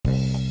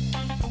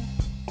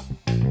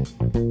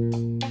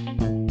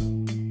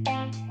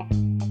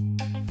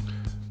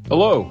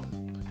Hello,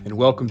 and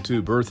welcome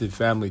to Birthday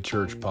Family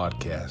Church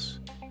Podcast.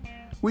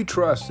 We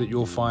trust that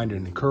you'll find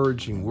an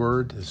encouraging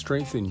word to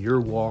strengthen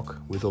your walk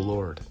with the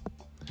Lord.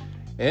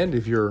 And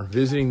if you're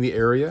visiting the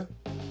area,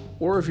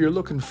 or if you're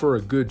looking for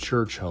a good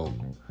church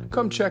home,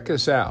 come check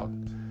us out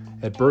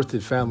at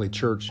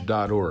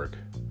birthedfamilychurch.org.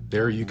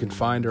 There you can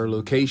find our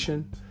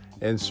location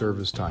and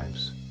service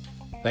times.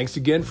 Thanks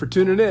again for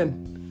tuning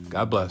in.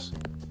 God bless.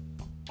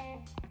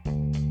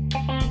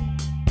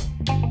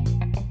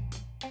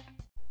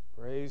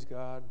 Praise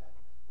God,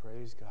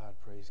 praise God,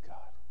 praise God.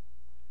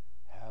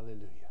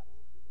 Hallelujah.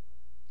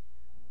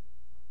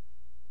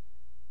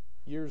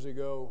 Years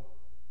ago,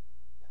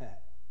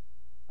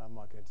 I'm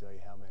not going to tell you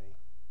how many,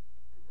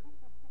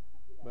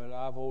 but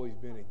I've always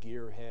been a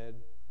gearhead.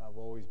 I've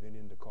always been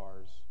into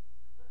cars,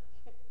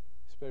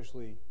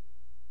 especially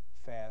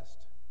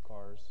fast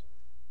cars.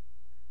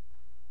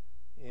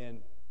 And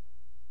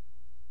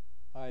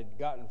I had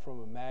gotten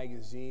from a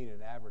magazine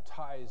an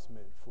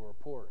advertisement for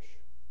a Porsche.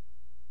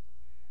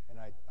 And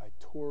I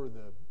tore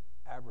the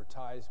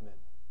advertisement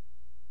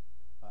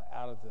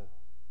out of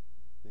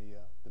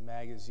the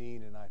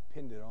magazine, and I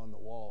pinned it on the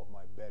wall of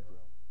my bedroom.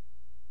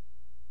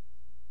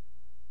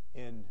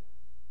 And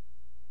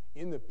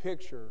in the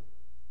picture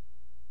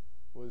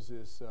was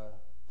this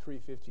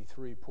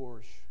 353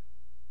 Porsche.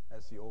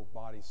 That's the old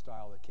body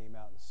style that came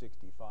out in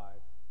 '65.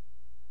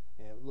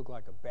 And it looked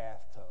like a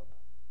bathtub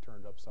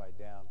turned upside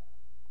down.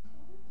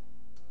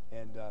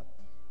 And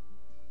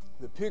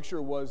the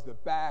picture was the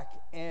back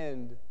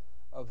end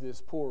of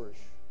this Porsche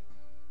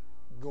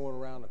going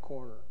around the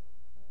corner.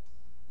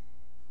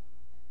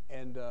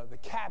 And the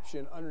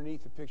caption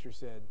underneath the picture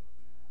said,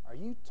 "Are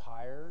you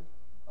tired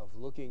of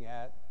looking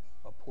at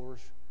a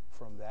Porsche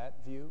from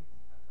that view?"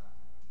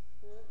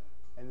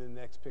 And then the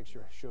next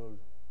picture showed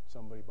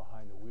somebody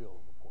behind the wheel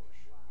of a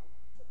Porsche.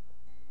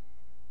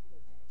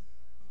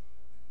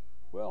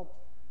 Well,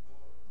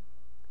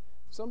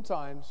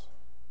 sometimes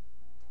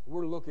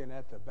we're looking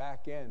at the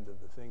back end of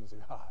the things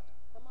of God.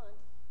 Come on.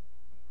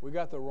 We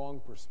got the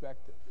wrong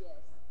perspective. Yes.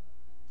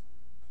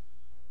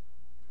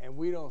 And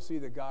we don't see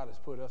that God has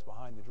put us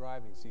behind the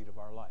driving seat of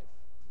our life.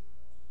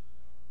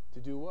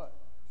 To do what?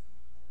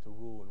 To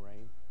rule and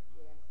reign.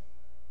 Yes.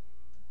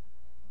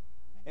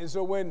 And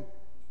so when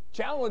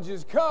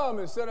challenges come,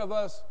 instead of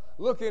us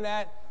looking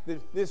at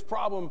this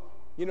problem,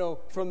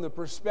 from the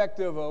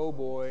perspective of, oh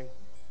boy,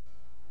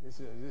 this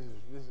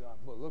is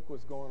look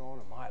what's going on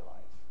in my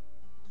life.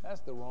 That's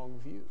the wrong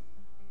view.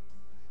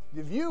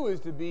 The view is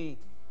to be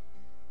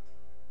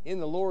in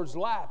the Lord's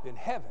lap in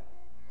heaven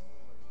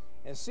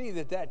and see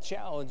that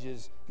challenge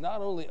is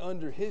not only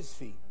under His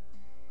feet,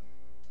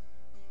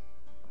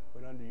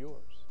 but under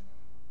yours.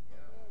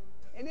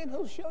 And then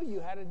He'll show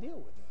you how to deal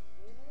with it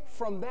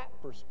from that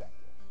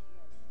perspective.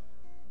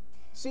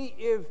 See,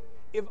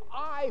 if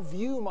I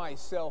view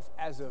myself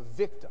as a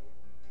victim,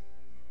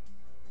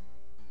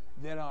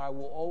 then I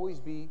will always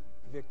be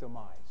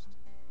victimized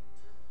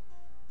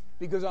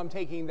because I'm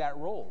taking that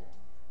role,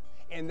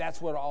 and that's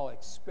what I'll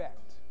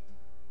expect.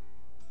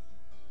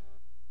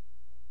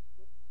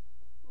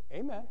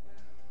 Amen.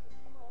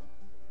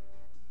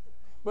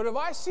 But if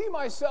I see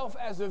myself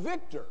as a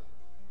victor,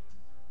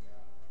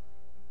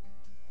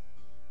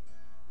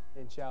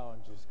 and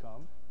challenges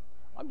come,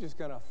 I'm just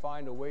going to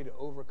find a way to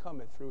overcome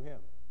it through Him.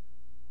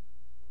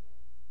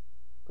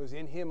 Because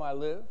in Him I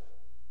live,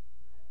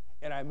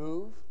 and I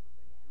move,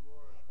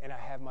 and I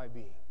have my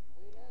being.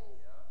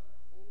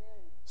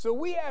 So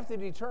we have to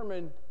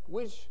determine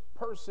which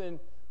person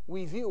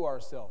we view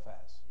ourselves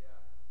as.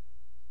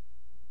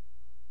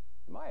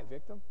 Am I a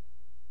victim?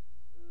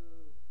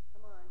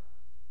 Come on.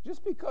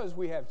 Just because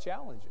we have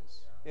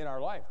challenges in our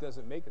life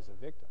doesn't make us a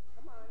victim.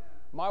 Come on.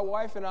 My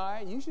wife and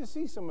I, you should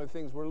see some of the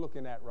things we're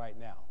looking at right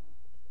now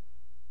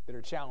that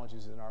are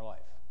challenges in our life.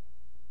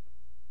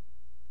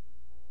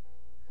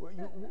 We're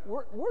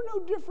no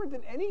different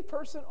than any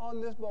person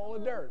on this ball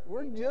of dirt.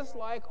 We're just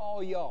like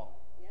all y'all.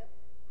 Yep.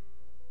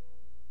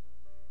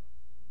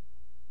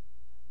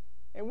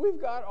 And we've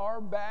got our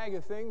bag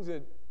of things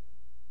that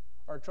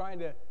are trying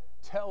to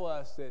tell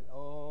us that,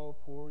 oh,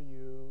 poor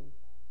you.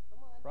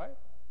 Come on. Right?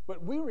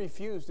 But we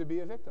refuse to be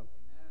a victim.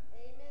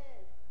 Amen.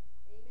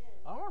 Amen.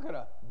 I'm not going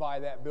to buy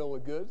that bill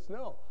of goods.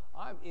 No,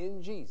 I'm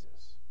in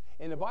Jesus.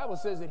 And the Bible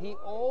says that He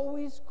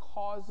always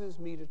causes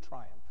me to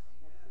triumph.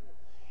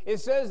 It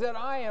says that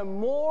I am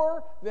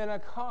more than a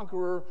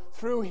conqueror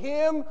through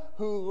Him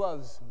who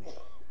loves me.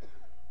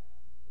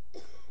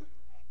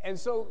 And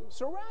so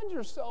surround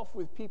yourself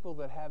with people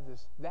that have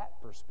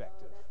that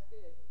perspective. Oh, that's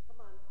good.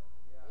 Come on.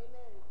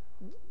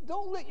 Amen.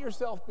 Don't let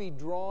yourself be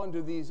drawn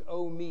to these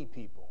oh me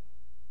people.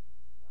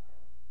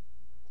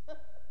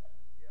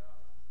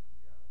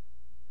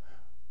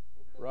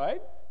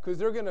 Right? Because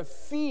they're going to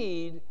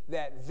feed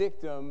that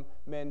victim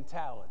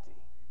mentality.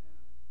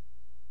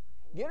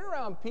 Get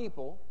around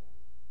people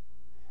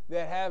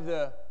that have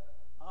the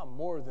I'm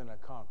more than a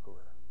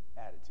conqueror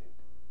attitude.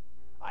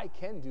 I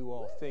can do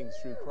all things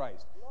through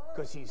Christ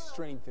because He's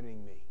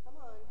strengthening me. Come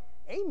on.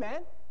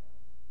 Amen.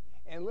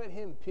 and let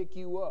him pick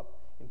you up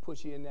and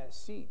put you in that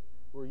seat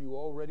where you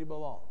already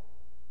belong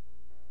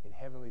in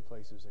heavenly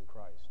places in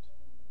Christ.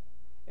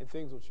 And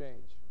things will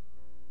change.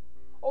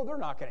 Oh, they're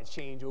not going to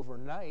change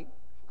overnight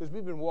because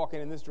we've been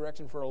walking in this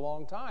direction for a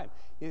long time.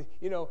 You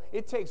know,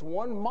 it takes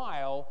 1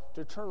 mile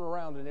to turn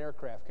around an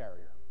aircraft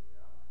carrier.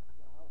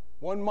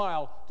 1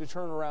 mile to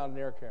turn around an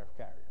aircraft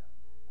carrier.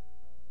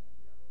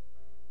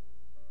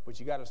 But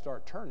you got to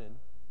start turning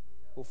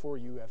before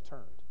you have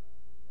turned.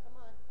 Come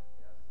on.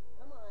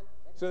 Come on.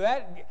 So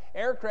that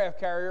aircraft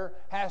carrier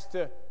has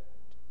to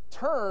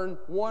turn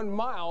 1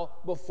 mile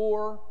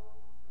before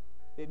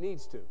it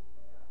needs to.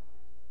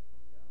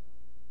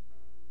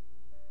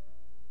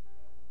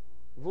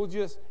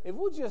 If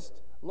we'll just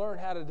learn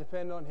how to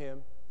depend on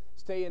him,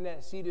 stay in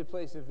that seated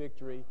place of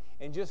victory,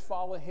 and just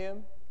follow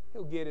him,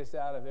 he'll get us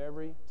out of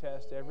every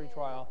test, every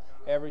trial,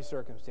 every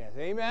circumstance.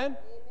 Amen? Amen.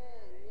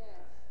 Yes.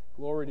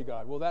 Glory to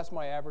God. Well, that's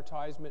my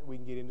advertisement. We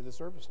can get into the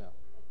service now.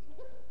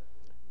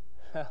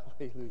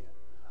 Hallelujah.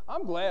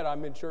 I'm glad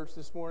I'm in church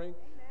this morning.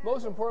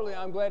 Most importantly,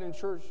 I'm glad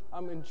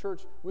I'm in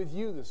church with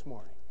you this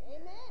morning.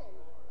 Amen.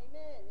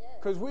 Amen. Yes.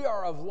 Because we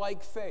are of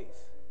like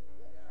faith.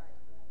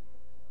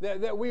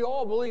 That we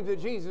all believe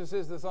that Jesus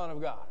is the Son of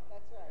God.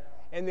 That's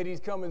right. And that he's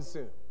coming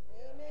soon.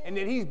 Amen. And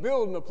that he's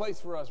building a place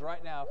for us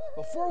right now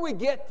before we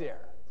get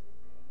there.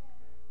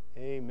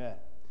 Amen.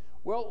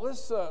 Well,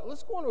 let's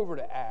go on over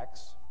to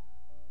Acts.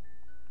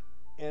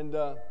 And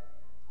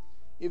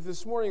if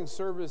this morning's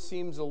service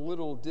seems a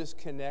little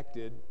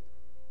disconnected,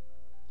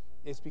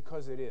 it's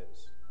because it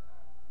is.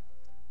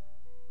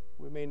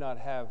 We may not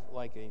have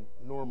like a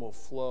normal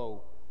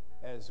flow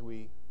as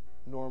we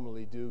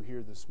normally do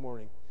here this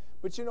morning.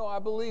 But you know, I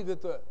believe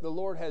that the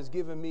Lord has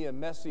given me a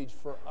message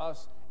for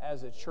us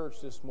as a church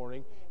this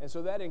morning. And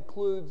so that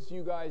includes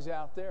you guys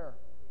out there,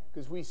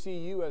 because we see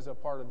you as a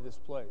part of this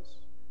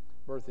place,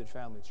 Berthoud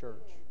Family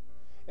Church.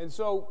 And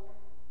so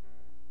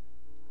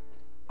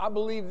I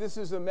believe this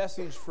is a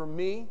message for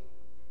me,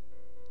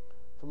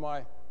 for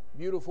my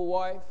beautiful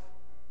wife,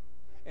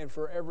 and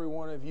for every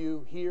one of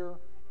you here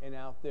and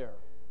out there.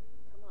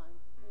 Come on.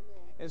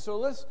 Amen. And so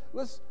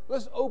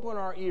let's open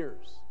our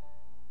ears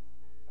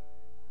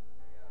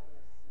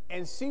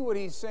and see what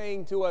he's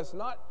saying to us,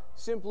 not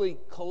simply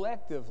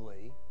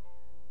collectively,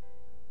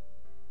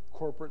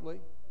 corporately,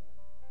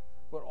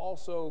 but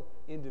also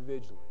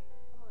individually.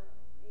 Come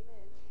on.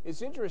 Amen.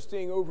 It's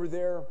interesting over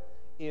there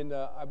in,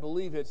 I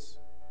believe it's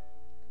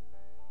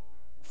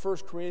 1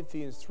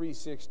 Corinthians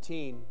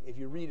 3:16. If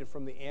you read it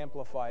from the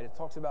Amplified, it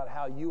talks about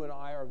how you and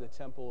I are the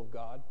temple of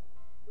God,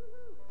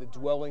 the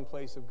dwelling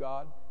place of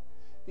God.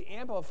 The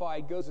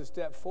Amplified goes a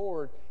step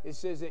forward. It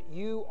says that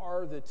you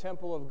are the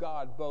temple of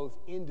God both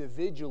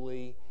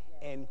individually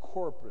and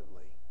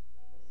corporately.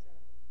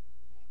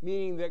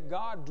 Meaning that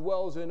God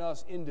dwells in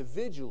us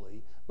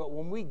individually, but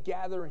when we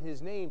gather in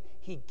his name,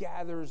 he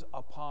gathers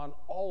upon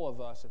all of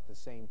us at the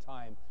same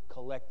time,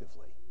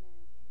 collectively.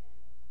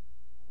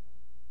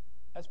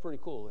 That's pretty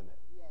cool, isn't it?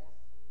 Yes.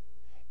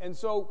 And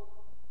so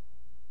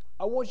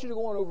I want you to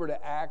go on over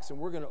to Acts, and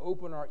we're going to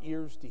open our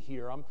ears to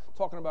hear. I'm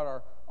talking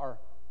about our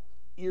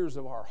ears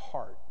of our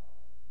heart.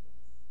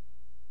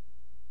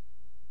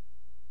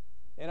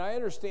 And I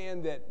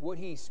understand that what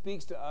he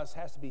speaks to us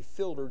has to be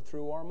filtered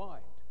through our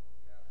mind.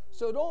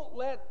 So don't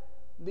let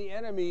the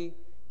enemy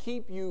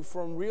keep you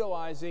from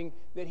realizing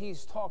that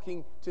he's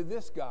talking to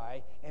this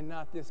guy and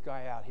not this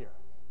guy out here.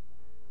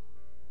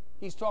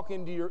 He's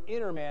talking to your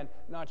inner man,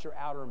 not your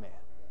outer man.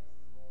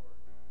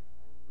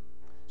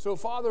 So,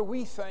 Father,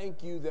 we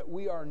thank you that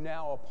we are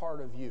now a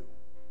part of you.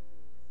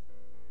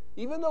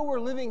 Even though we're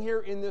living here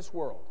in this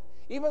world,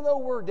 even though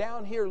we're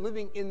down here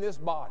living in this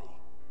body,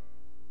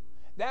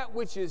 that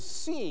which is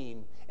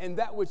seen and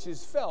that which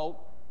is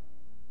felt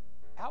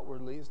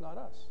outwardly is not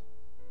us.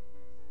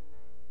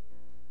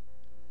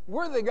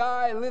 We're the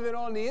guy living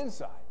on the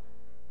inside.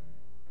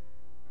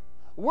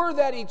 We're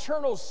that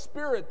eternal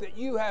spirit that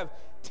you have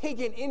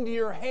taken into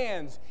your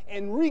hands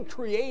and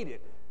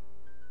recreated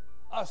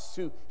us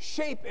to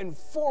shape and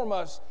form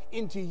us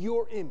into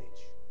your image.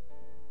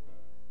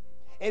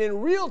 And in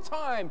real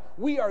time,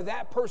 we are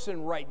that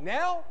person right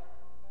now,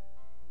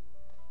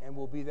 and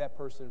will be that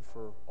person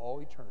for all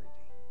eternity.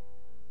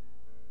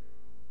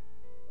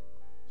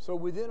 So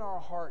within our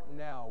heart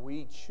now,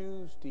 we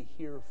choose to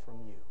hear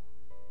from you.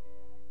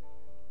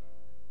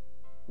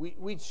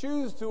 We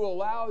choose to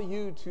allow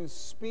you to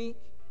speak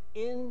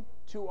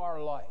into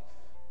our life,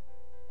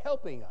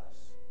 helping us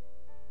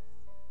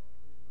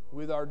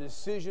with our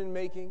decision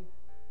making,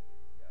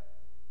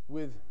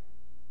 with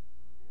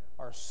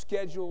our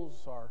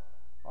schedules,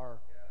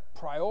 our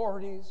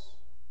priorities,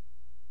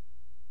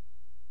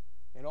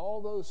 and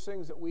all those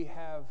things that we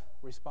have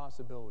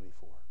responsibility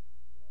for.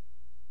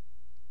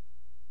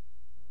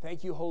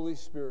 Thank you, Holy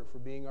Spirit, for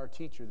being our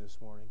teacher this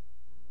morning.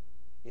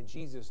 In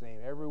Jesus' name,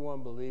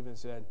 everyone believed and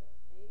said,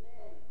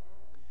 Amen.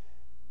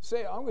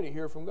 say, I'm going to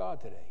hear from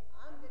God today.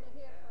 I'm going to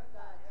hear from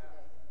God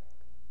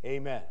today.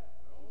 Amen.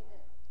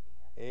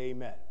 Amen.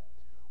 Amen.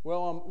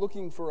 Well, I'm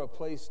looking for a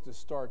place to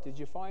start. Did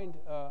you find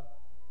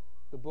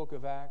the book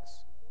of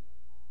Acts?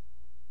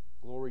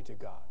 Glory to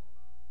God.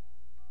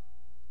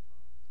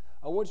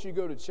 I want you to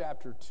go to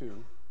chapter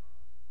 2.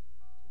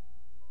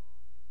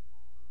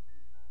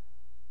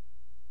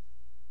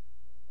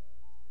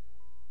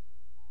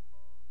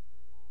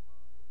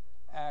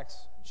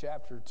 Acts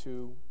chapter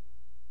 2,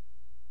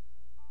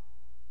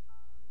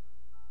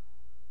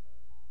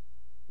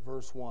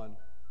 verse 1.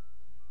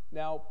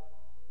 Now,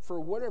 for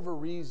whatever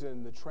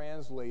reason, the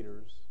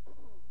translators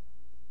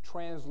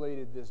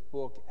translated this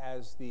book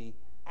as the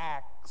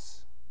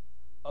Acts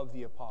of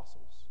the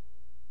Apostles.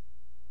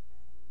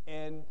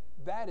 And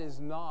that is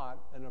not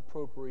an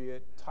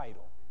appropriate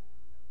title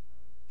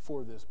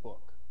for this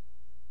book.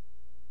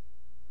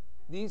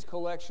 These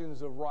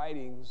collections of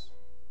writings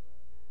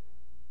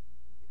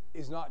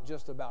is not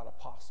just about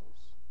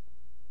apostles.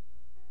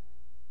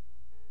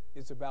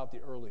 It's about the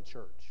early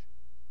church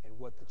and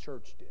what the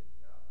church did.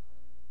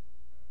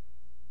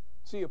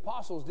 See,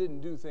 apostles didn't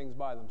do things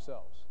by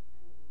themselves.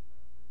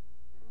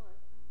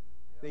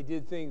 They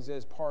did things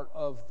as part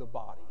of the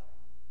body.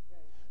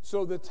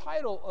 So the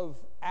title of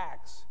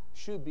Acts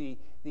should be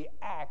the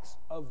Acts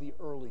of the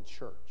early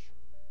church.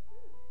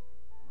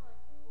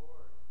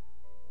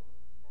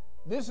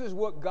 This is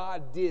what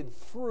God did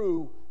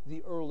through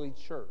the early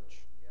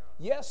church.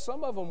 Yes,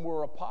 some of them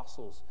were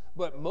apostles,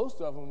 but most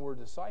of them were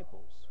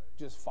disciples,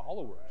 just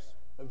followers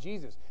of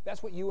Jesus.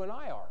 That's what you and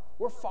I are.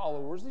 We're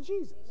followers of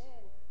Jesus. Amen.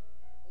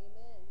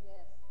 Amen.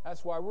 Yes.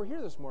 That's why we're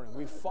here this morning.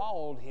 We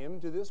followed him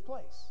to this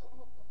place.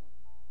 Amen.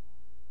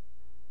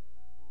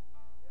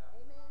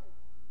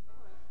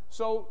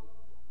 So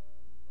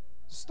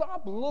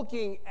stop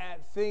looking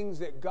at things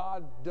that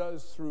God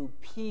does through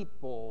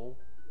people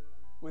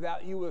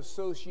without you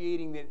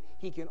associating that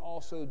he can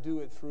also do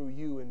it through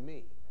you and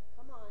me.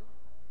 Come on.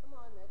 Come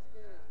on. That's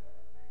good.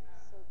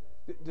 So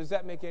good. Does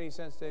that make any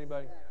sense to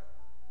anybody?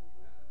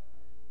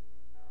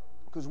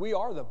 Because we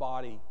are the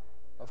body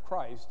of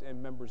Christ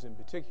and members in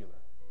particular.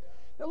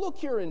 Now look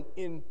here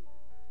in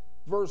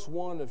verse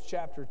 1 of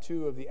chapter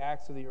 2 of the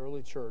Acts of the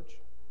early church.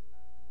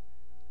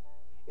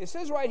 It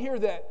says right here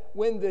that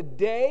when the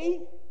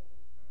day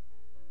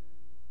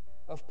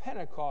of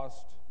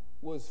Pentecost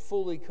was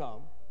fully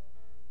come,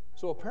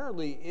 so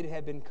apparently it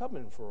had been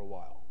coming for a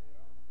while.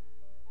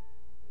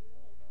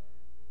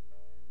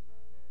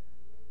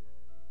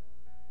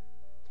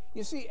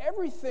 You see,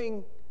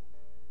 everything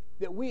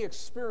that we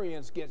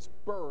experience gets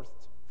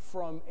birthed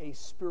from a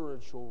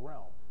spiritual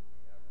realm.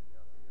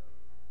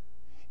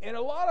 And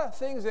a lot of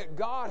things that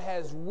God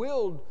has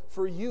willed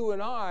for you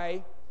and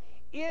I,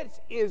 it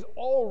is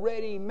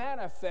already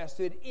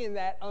manifested in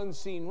that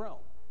unseen realm.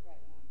 Right.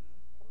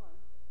 Come on.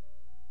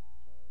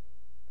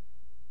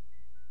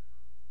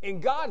 In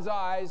God's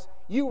eyes,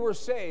 you were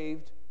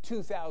saved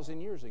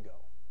 2,000 years ago.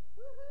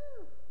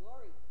 Woohoo!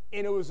 Glory.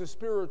 And it was a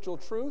spiritual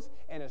truth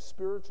and a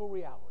spiritual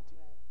reality.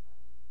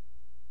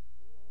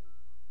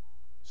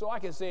 So I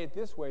can say it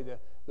this way,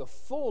 the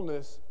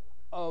fullness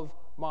of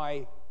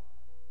my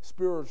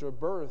spiritual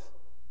birth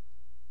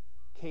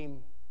came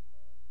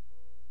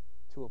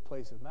to a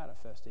place of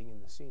manifesting in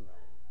the seen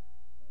realm.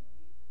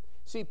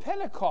 See,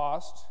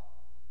 Pentecost,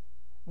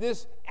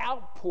 this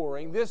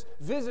outpouring, this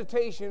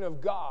visitation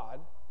of God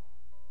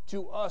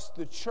to us,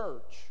 the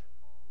church,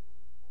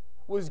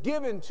 was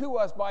given to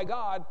us by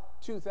God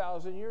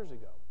 2,000 years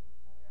ago.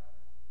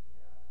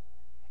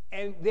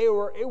 And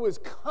it was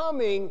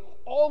coming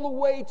all the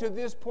way to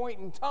this point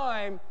in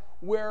time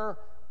where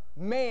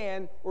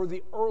man or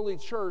the early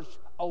church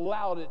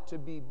allowed it to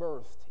be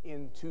birthed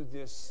into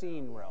this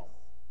seen realm.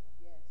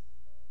 Yes.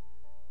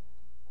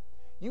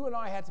 You and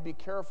I have to be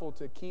careful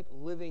to keep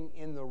living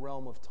in the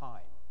realm of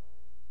time.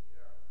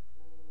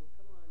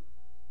 Come on.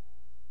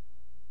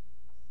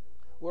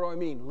 What do I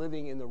mean,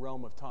 living in the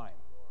realm of time?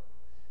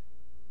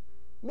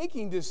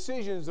 Making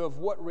decisions of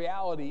what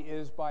reality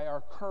is by our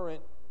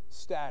current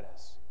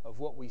status of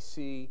what we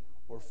see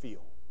or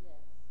feel. Yes.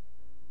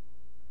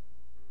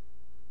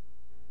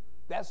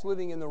 That's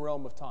living in the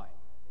realm of time.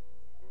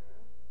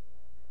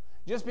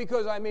 Just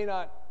because I may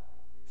not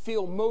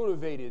feel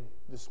motivated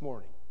this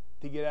morning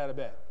to get out of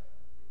bed,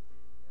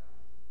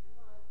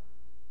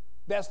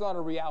 that's not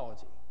a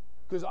reality.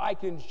 Because I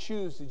can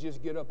choose to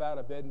just get up out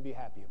of bed and be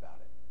happy about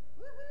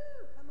it.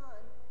 Woohoo! Come on.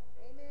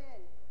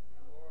 Amen.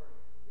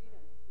 Freedom.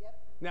 Yep.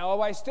 Now,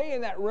 if I stay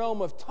in that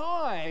realm of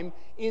time,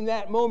 in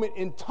that moment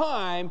in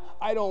time,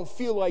 I don't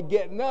feel like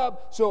getting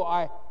up, so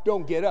I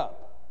don't get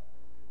up.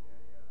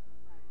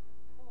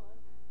 Come on.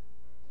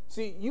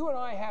 See, you and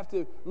I have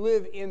to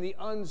live in the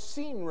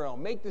unseen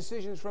realm, make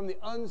decisions from the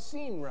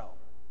unseen realm.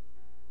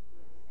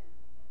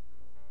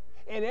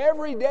 And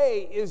every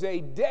day is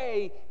a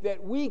day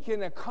that we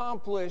can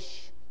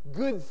accomplish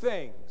good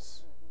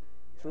things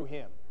through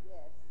Him. Yes.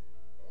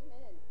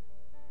 Amen.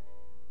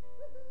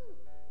 Woohoo!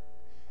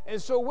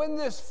 And so when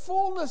this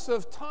fullness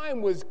of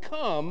time was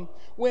come,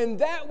 when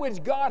that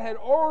which God had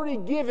already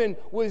given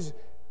was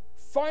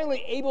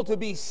finally able to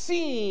be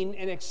seen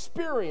and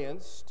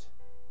experienced,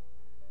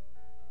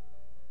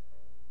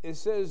 it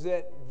says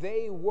that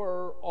they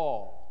were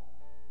all.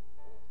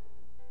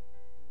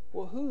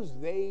 Well, who's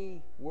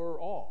they were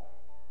all?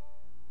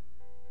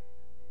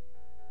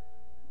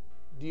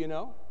 Do you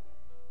know?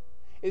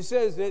 It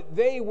says that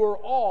they were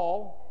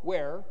all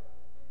where,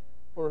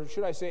 or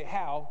should I say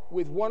how,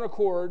 with one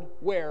accord,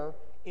 where?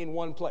 In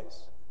one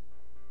place.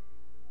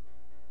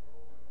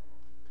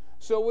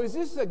 So is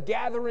this a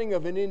gathering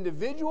of an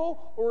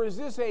individual, or is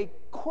this a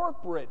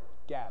corporate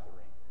gathering?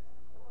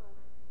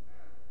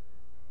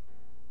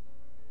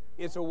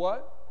 It's a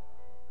what?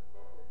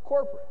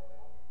 Corporate.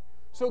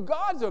 So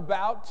God's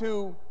about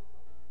to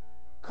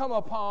come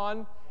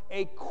upon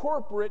a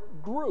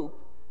corporate group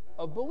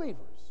of believers.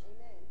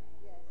 Amen.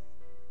 Yes.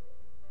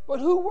 But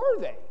who were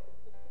they?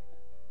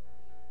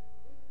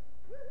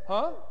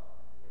 Huh?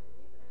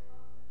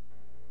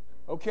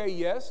 Okay,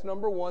 yes,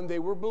 number one, they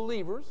were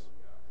believers,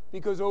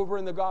 because over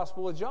in the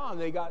Gospel of John,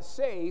 they got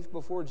saved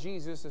before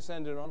Jesus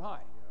ascended on high.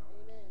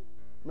 Amen.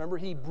 Remember,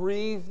 he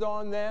breathed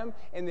on them,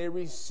 and they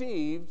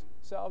received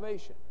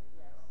salvation.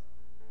 Yes.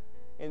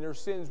 And their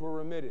sins were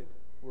remitted,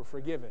 were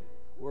forgiven,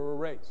 were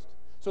erased.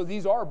 So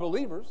these are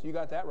believers. You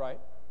got that right.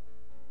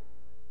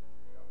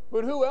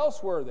 But who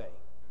else were they?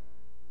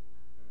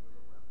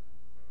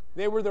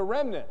 They were the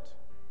remnant.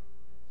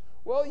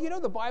 Well, you know,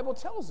 the Bible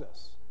tells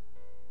us.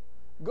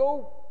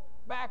 Go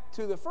back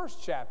to the first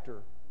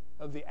chapter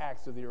of the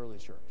Acts of the early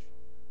church.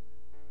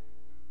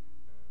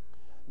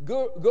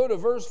 Go to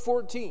verse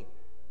 14.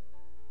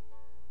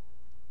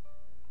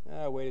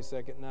 Wait a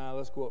second.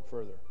 Let's go up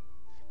further.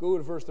 Go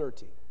to verse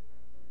 13.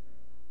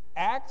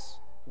 Acts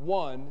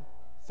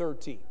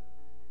 1:13.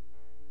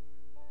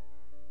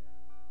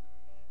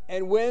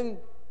 And when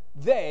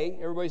they,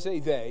 everybody say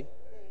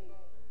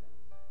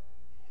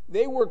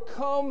they were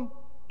come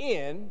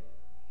in,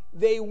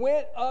 they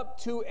went up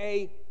to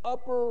a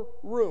upper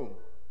room.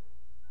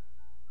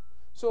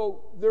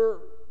 So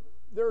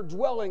their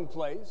dwelling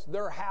place,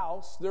 their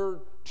house, their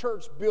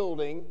church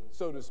building,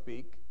 so to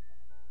speak,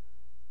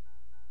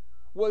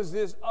 was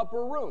this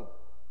upper room.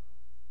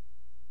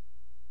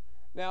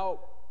 Now,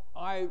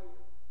 I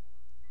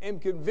am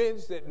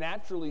convinced that,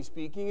 naturally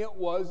speaking, it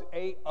was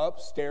a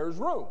upstairs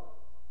room.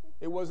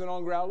 It wasn't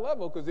on ground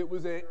level because it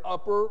was an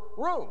upper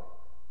room.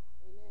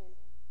 Amen.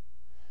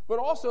 But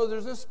also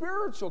there's a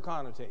spiritual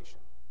connotation.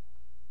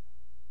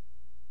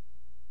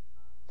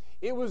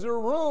 It was a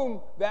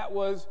room that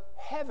was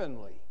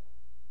heavenly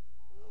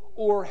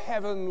or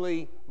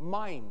heavenly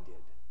minded.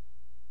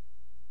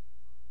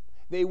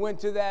 They went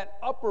to that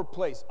upper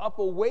place, up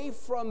away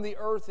from the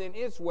earth and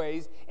its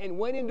ways, and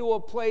went into a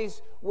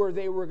place where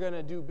they were going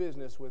to do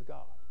business with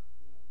God.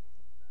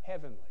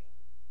 Heavenly.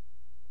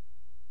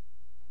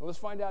 Well, let's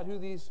find out who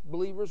these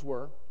believers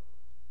were.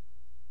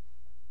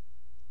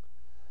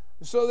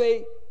 So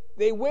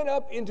they went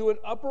up into an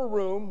upper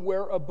room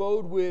where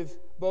abode with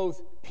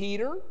both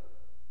Peter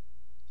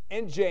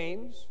and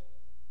James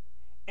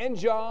and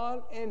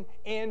John and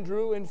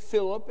Andrew and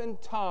Philip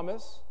and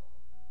Thomas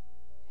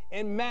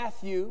and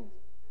Matthew,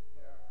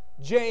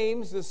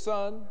 James, the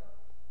son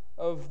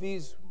of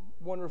these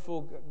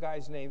wonderful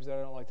guys' names that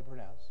I don't like to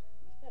pronounce,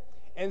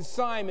 and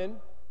Simon,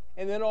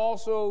 and then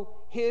also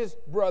his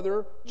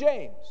brother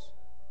James.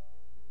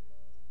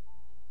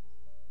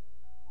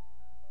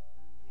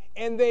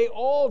 And they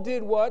all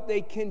did what?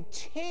 They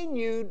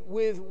continued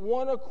with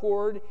one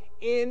accord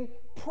in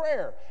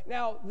prayer.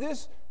 Now,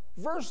 this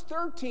verse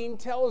 13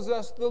 tells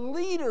us the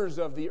leaders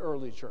of the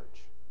early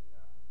church,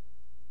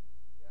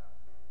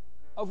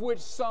 of which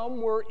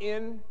some were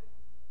in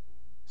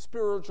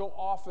spiritual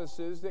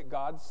offices that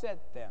God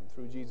set them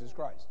through Jesus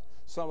Christ.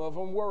 Some of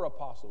them were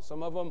apostles.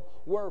 Some of them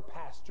were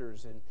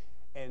pastors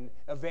and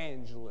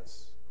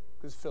evangelists,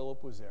 because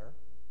Philip was there,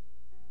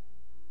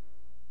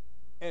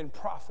 and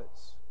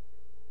prophets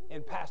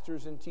and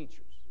pastors and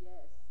teachers. Yes.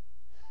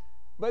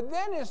 But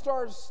then it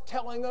starts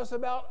telling us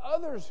about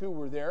others who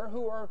were there,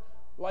 who are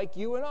like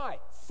you and I,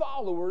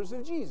 followers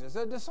of Jesus,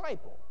 a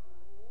disciple.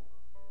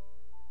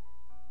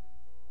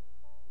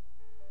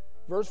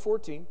 Verse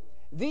 14,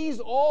 these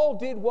all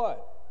did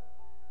what?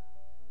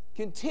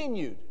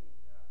 Continued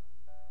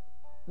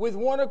with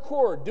one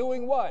accord,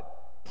 doing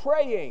what?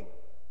 Praying,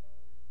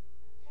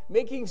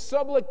 making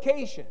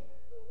supplication,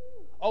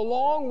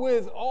 along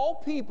with all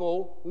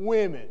people,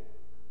 women.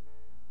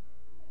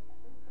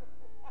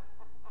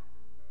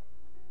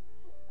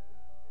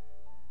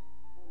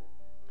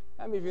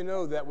 How many of you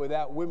know that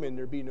without women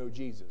there'd be no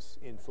Jesus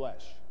in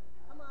flesh?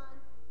 Come on.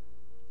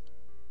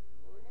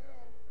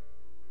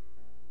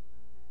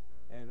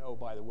 Amen. And oh,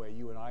 by the way,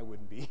 you and I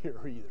wouldn't be here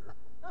either.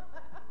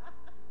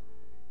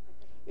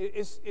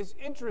 It's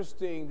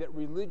interesting that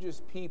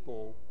religious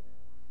people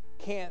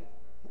can't,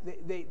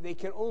 they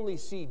can only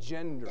see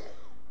gender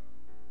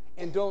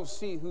and don't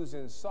see who's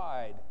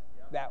inside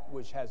that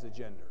which has a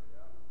gender.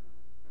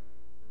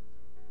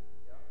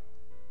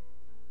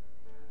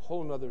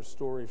 Whole nother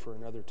story for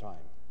another time.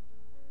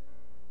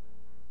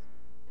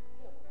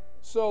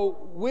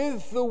 So,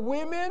 with the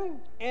women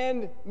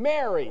and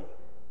Mary,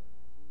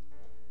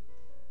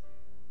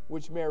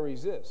 which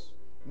Mary's this?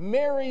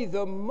 Mary,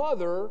 the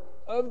mother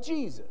of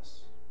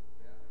Jesus.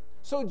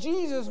 So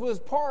Jesus was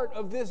part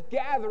of this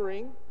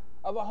gathering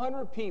of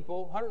 100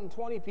 people,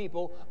 120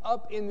 people,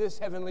 up in this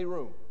heavenly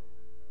room.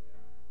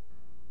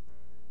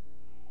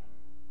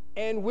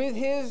 and with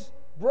his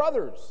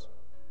brothers.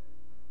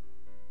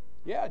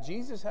 Yeah,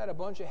 Jesus had a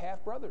bunch of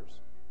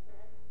half-brothers.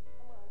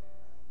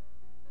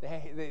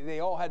 They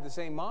all had the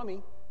same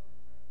mommy,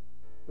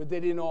 but they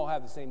didn't all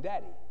have the same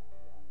daddy.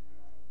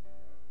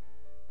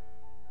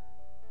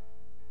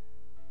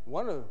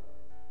 One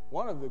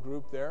of the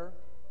group there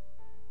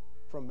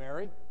from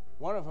Mary,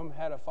 one of them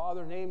had a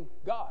father named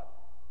God.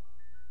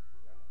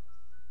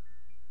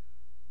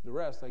 The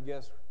rest, I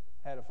guess,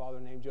 had a father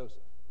named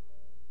Joseph.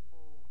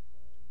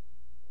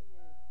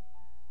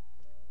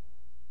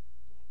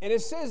 And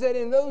it says that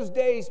in those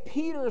days,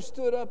 Peter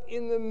stood up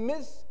in the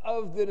midst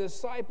of the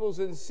disciples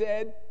and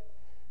said,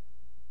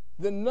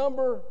 the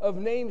number of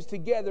names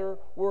together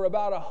were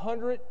about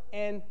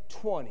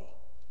 120.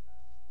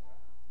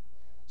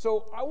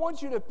 So I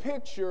want you to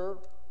picture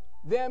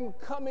them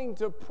coming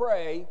to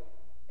pray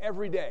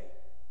every day.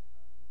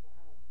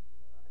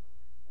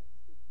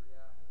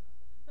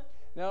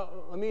 Now,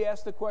 let me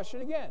ask the question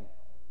again.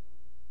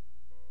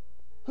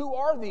 Who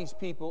are these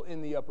people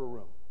in the upper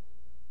room?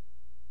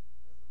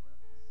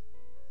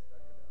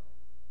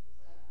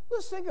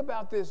 Let's think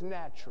about this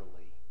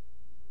naturally.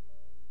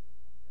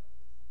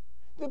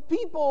 The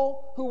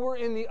people who were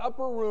in the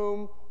upper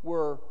room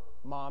were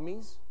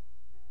mommies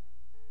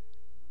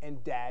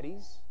and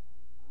daddies.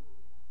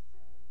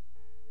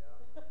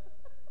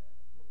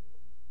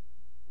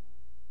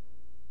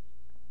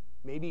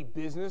 Maybe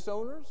business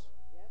owners.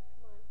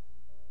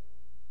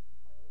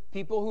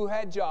 People who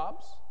had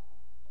jobs.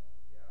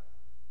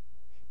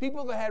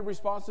 People that had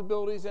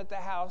responsibilities at the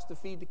house to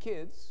feed the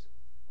kids,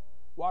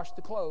 wash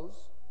the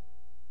clothes,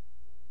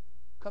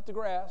 cut the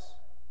grass.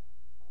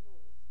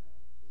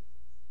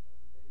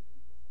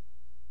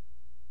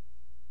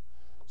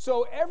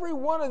 So every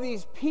one of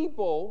these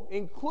people,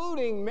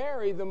 including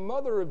Mary, the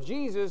mother of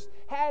Jesus,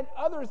 had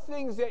other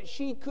things that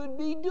she could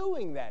be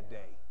doing that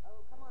day.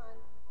 Oh, come on.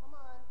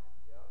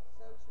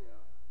 So true.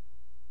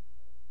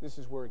 This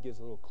is where it gets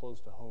a little close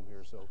to home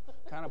here, so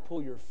kind of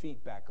pull your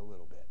feet back a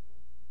little bit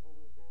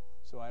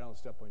so I don't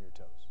step on your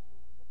toes.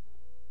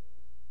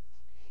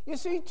 You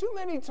see, too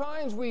many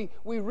times we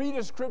read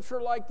a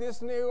scripture like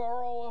this and they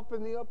are all up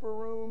in the upper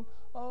room.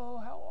 Oh,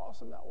 how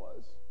awesome that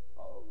was.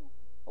 Oh,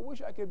 I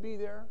wish I could be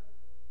there.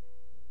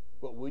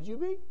 But would you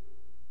be? Oh,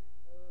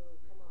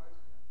 come on.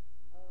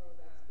 Oh,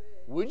 that's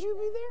good. Would you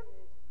be there?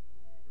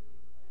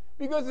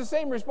 Because the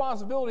same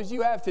responsibilities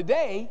you have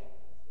today,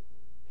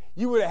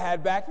 you would have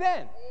had back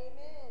then. Amen.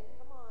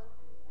 Come on.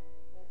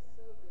 That's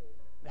so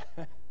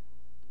good.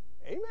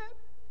 Amen.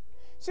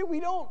 See,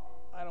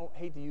 I don't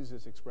hate to use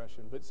this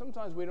expression, but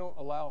sometimes we don't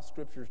allow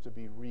scriptures to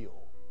be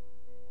real.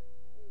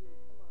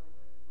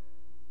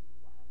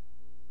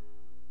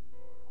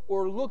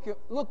 Or look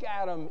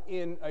at them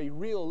in a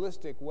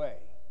realistic way.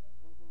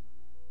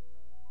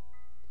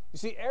 You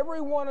see,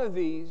 every one of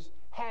these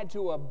had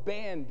to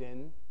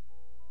abandon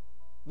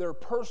their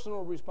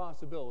personal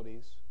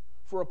responsibilities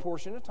for a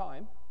portion of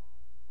time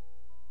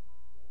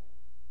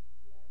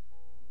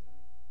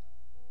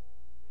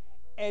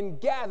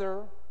and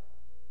gather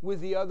with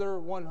the other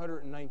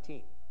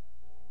 119.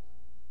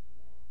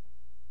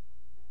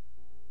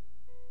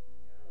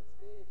 That's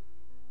good.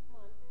 Come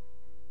on.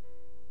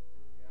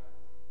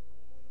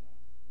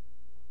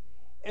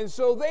 And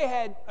so they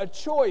had a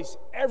choice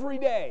every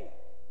day.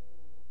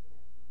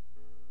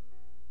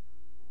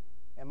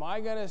 Am I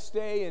going to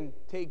stay and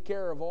take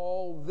care of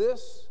all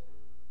this?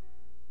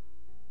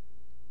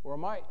 Or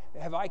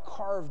have I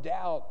carved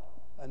out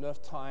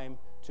enough time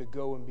to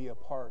go and be a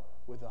part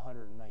with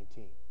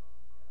 119?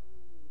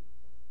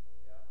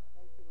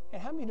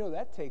 And how many know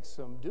that takes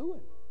some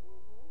doing?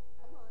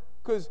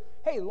 Because,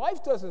 hey,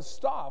 life doesn't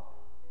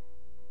stop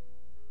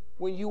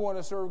when you want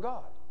to serve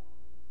God.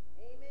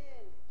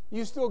 Amen.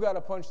 You still got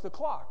to punch the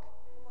clock.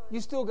 You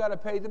still got to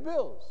pay the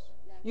bills.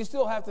 You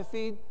still have to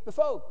feed the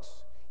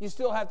folks. You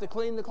still have to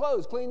clean the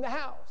clothes, clean the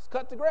house,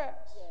 cut the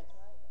grass. Yes.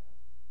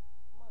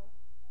 Come on.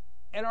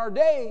 And our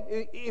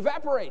day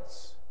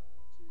evaporates.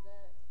 True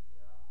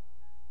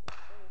that.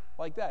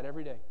 Like that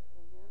every day.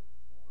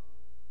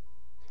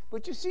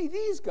 But you see,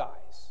 these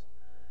guys,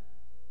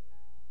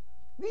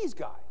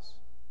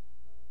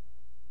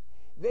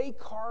 they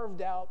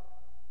carved out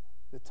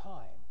the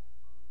time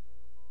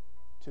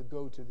to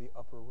go to the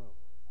upper room.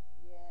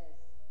 Yes.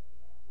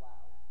 Wow.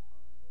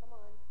 Come on.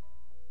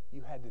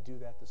 You had to do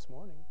that this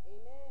morning.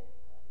 Amen.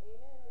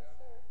 Amen. Yes,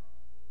 sir.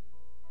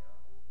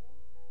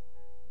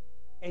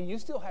 And you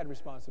still had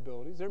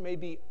responsibilities. There may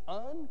be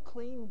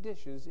unclean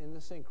dishes in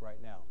the sink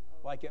right now,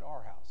 like at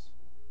our house.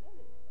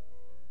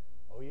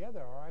 Oh, yeah,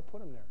 there are. I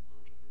put them there.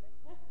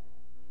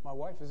 My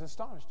wife is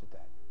astonished at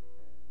that.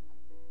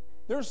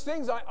 There's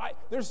things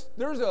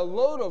there's a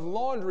load of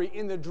laundry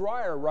in the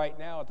dryer right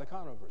now at the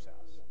Conover's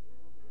house.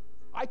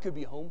 I could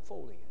be home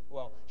folding it.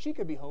 Well, she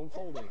could be home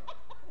folding it.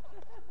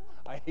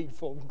 I hate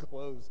folding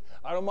clothes.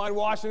 I don't mind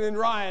washing and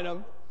drying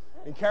them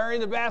and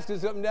carrying the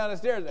baskets up and down the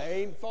stairs. I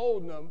ain't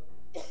folding them.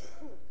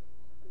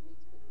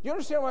 You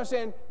understand what I'm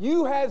saying?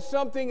 You had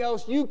something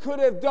else you could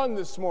have done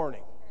this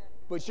morning,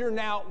 but you're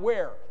now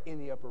where? In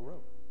the upper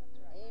room.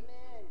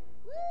 Amen.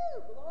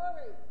 Woo!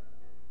 Glory.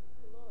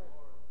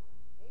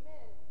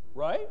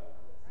 Right?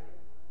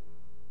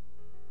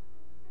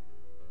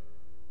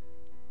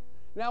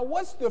 Now,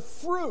 what's the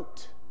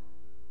fruit?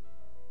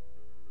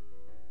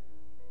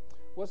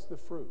 What's the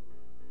fruit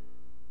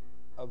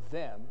of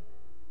them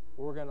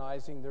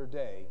organizing their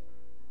day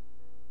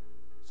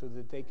so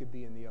that they could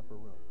be in the upper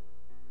room?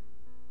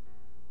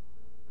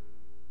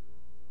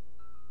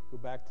 Go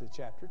back to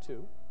chapter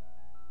 2.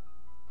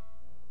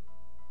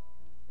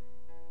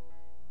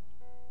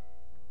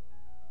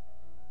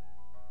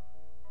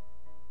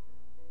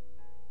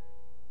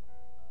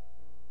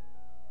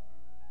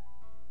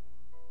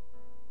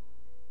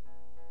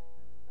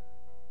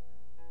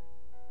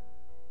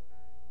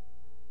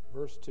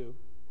 Verse 2.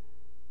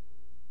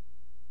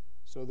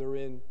 So they're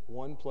in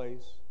one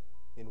place,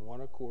 in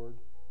one accord,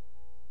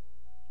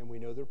 and we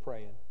know they're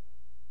praying.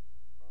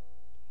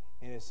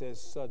 And it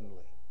says,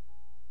 suddenly.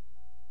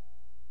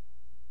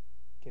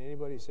 Can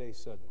anybody say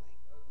suddenly?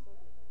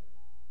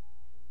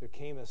 There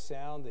came a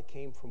sound that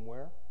came from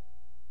where?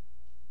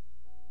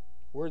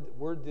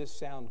 Where'd this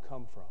sound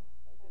come from?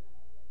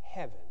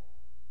 Heaven.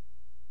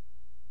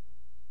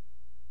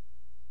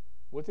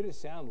 What did it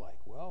sound like?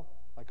 Well,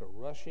 like a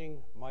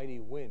rushing, mighty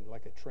wind,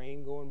 like a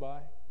train going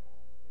by.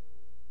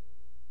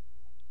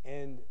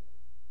 And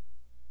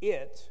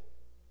it,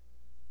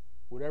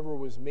 whatever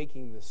was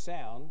making the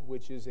sound,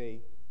 which is a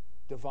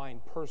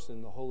divine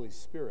person, the Holy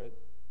Spirit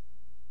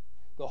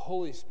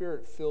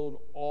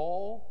filled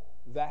all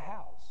the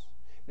house.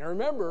 Now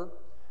remember,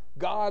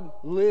 God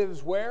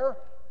lives where?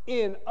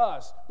 In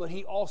us, but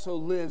he also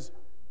lives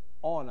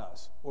on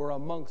us, or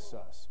amongst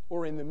us,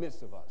 or in the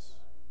midst of us.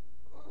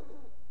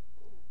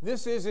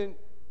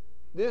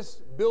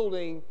 This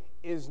building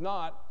is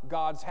not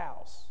God's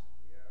house.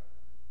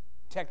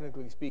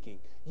 Technically speaking,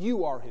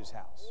 you are his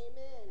house.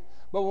 Amen.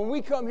 But when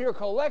we come here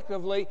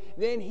collectively,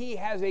 then he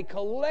has a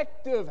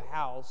collective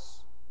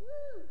house Woo.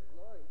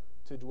 Glory.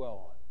 to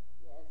dwell on.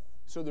 Yes.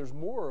 So there's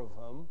more of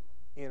him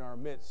in our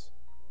midst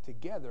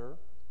together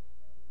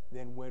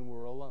than when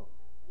we're alone.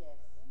 Yes.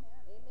 Amen.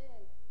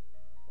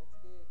 That's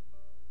good.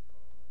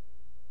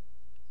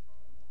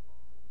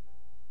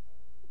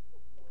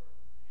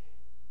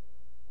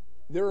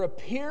 There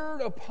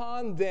appeared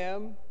upon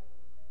them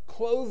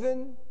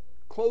cloven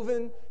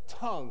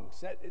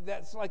tongues.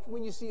 That's like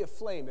when you see a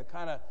flame,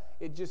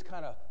 it just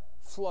kind of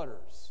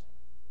flutters.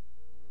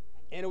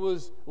 And it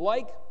was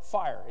like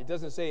fire. It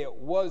doesn't say it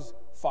was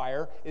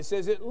fire. It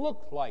says it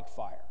looked like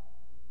fire.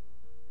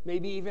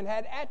 Maybe even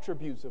had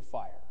attributes of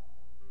fire.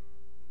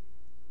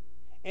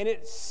 And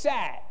it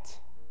sat.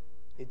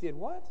 It did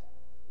what?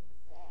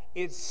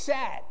 It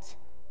sat.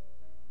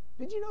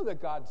 Did you know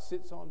that God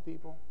sits on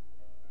people?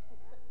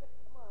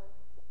 Come on.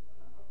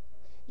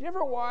 You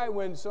ever why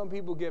when some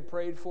people get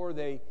prayed for,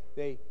 they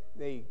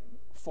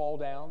fall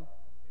down?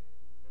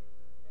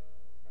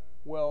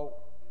 Well,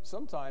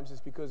 sometimes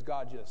it's because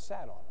God just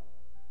sat on them.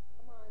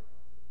 Come on.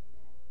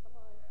 Come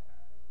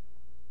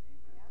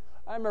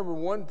on. I remember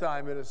one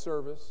time at a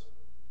service,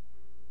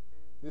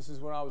 this is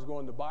when I was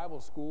going to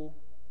Bible school,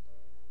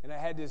 and I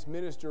had this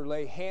minister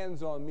lay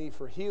hands on me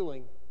for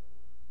healing,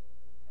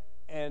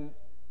 and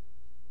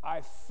I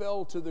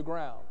fell to the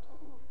ground,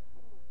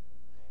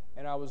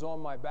 and I was on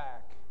my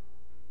back.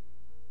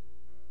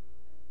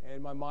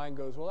 And my mind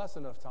goes, well, that's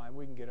enough time.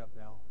 We can get up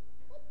now.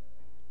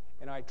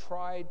 And I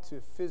tried to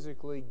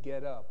physically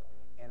get up,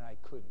 and I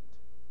couldn't.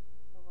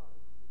 Come on.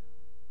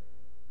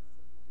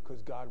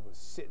 Because God was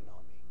sitting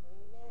on me.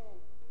 Amen.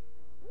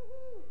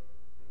 Woohoo.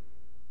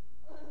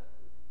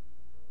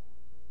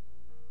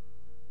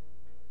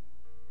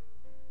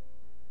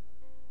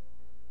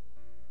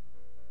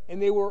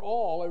 And they were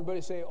all,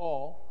 everybody say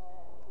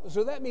all.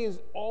 So that means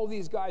all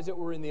these guys that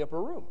were in the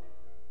upper room.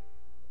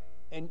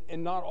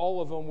 And not all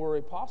of them were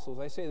apostles.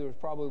 I say there was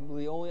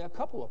probably only a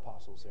couple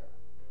apostles there.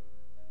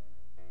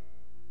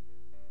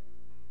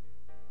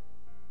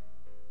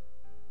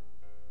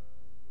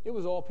 It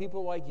was all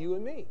people like you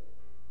and me. Amen.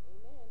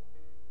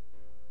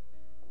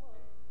 Come on.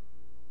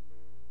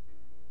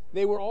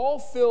 They were all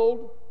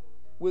filled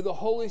with the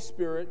Holy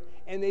Spirit,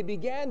 and they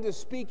began to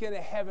speak in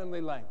a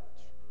heavenly language.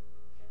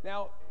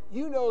 Now,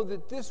 you know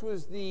that this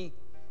was the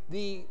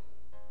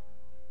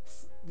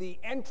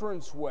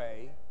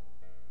entranceway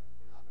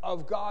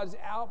of God's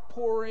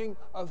outpouring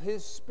of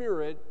his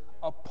Spirit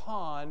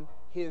upon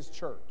his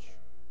church.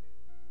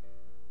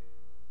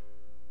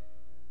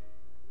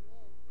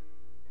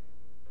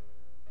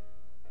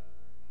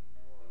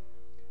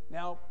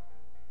 Now,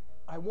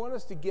 I want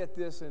us to get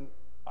this, and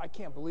I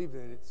can't believe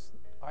that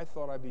I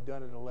thought I'd be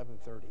done at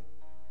 11:30.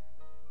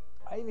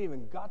 I haven't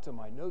even got to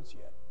my notes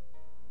yet.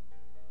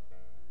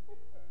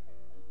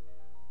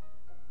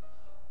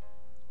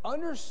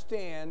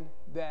 Understand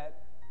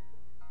that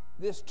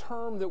this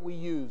term that we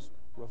use,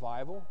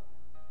 revival,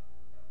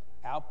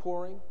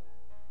 outpouring,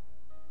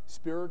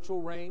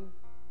 spiritual rain,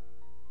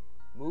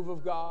 move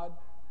of God,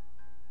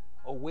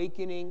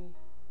 awakening,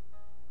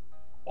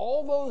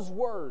 all those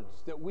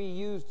words that we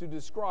use to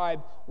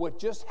describe what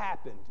just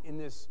happened in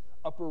this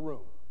upper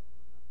room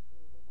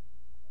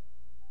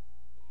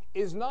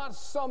is not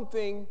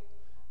something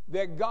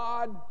that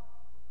God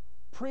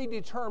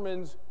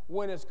predetermines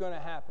when it's going to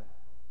happen.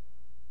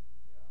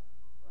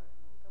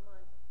 Come on.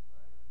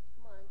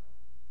 Come on.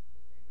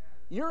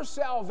 Your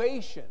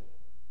salvation,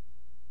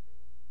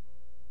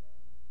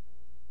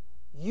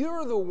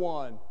 you're the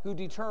one who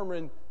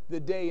determined the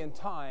day and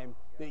time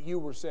that you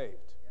were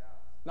saved,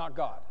 not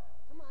God.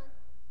 Come on.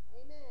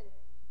 Amen.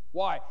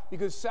 Why?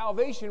 Because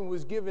salvation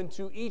was given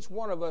to each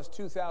one of us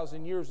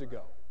 2,000 years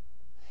ago.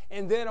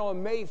 And then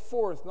on May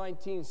 4th,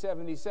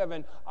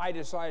 1977, I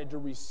decided to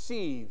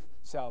receive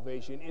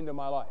salvation into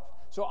my life.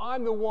 So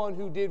I'm the one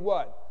who did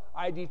what?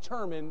 I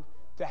determined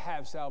to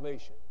have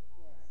salvation.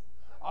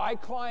 I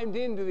climbed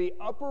into the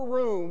upper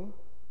room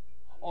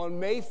on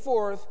May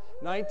 4th,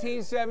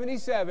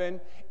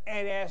 1977,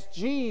 and asked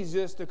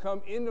Jesus to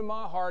come into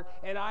my heart,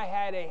 and I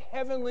had a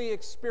heavenly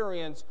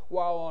experience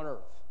while on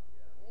earth.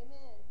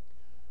 Amen.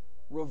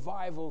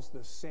 Revival's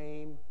the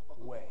same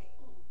way.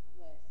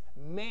 Yes.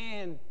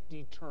 Man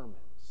determines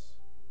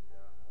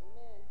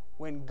Amen.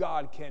 when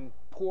God can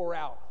pour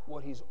out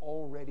what he's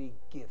already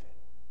given.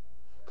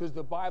 Because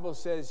the Bible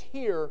says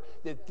here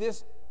that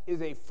this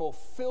is a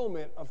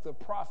fulfillment of the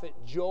prophet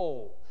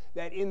Joel,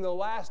 that in the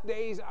last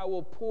days I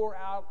will pour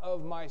out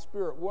of my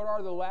Spirit. What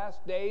are the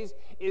last days?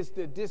 It's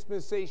the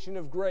dispensation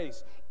of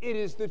grace. It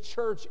is the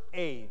church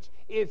age.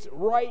 It's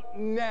right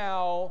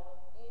now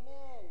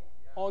Amen.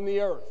 on the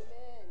earth.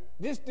 Amen.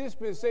 This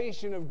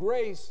dispensation of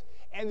grace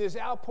and this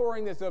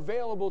outpouring that's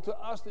available to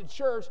us, the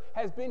church,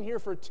 has been here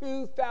for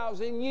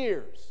 2,000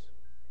 years.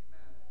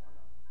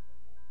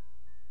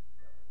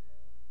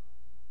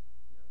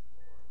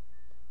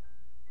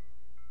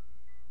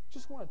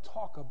 Just want to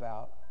talk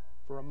about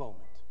for a moment.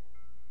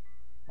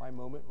 My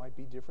moment might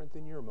be different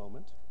than your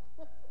moment.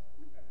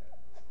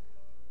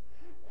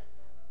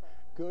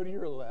 Go to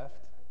your left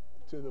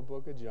to the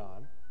book of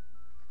John.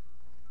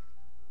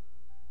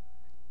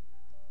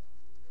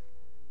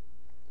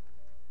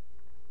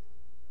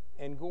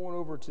 And going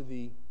over to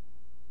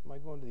am I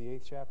going to the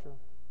 8th chapter?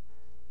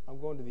 I'm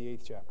going to the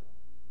 8th chapter.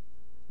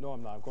 No,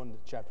 I'm not. I'm going to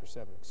chapter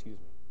 7, excuse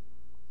me.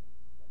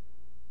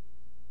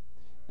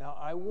 Now,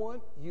 I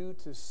want you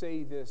to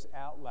say this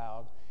out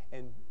loud,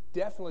 and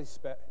definitely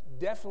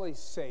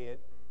say it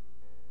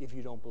if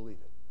you don't believe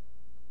it.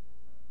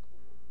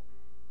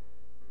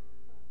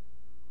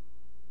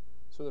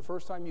 So the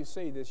first time you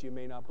say this, you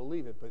may not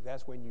believe it, but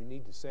that's when you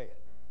need to say it,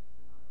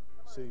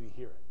 so you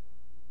hear it.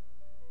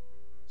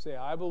 Say,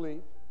 I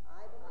believe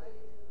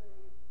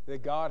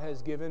that God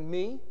has given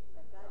me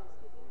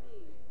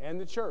and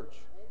the church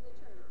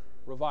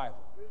revival.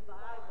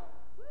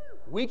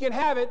 We can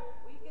have it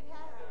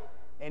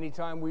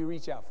anytime we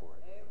reach out for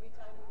it. Every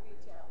time we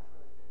reach out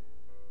for it.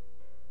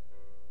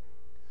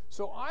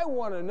 So I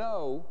want to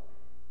know,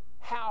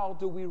 how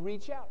do we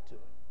reach out to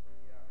it?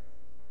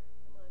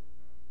 Come on.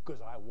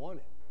 Because I want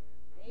it.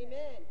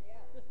 Amen.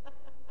 Yeah.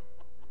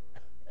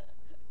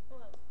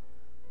 Come on.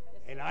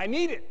 Yes, And I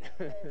need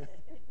it.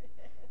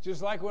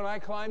 Just like when I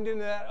climbed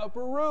into that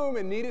upper room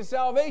and needed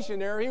salvation,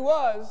 there he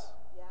was.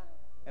 yeah.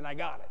 And I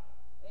got it.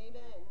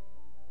 Amen.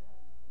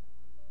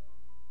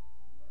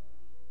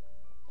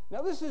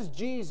 Now, this is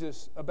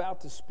Jesus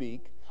about to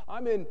speak.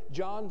 I'm in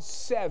John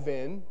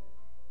 7,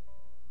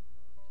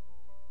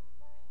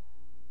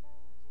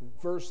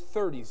 verse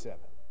 37.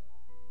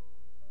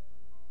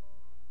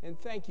 And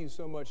thank you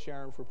so much,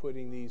 Sharon, for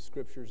putting these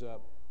scriptures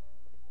up.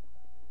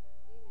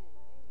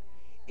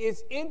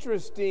 It's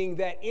interesting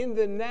that in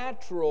the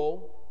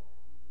natural,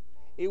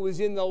 it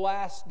was in the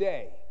last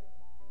day.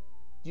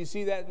 Do you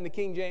see that in the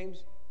King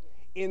James?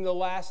 In the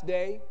last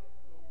day?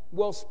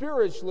 Well,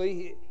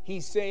 spiritually,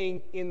 he's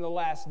saying in the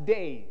last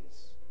days,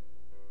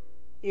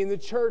 in the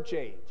church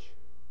age,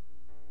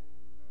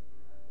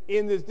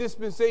 in the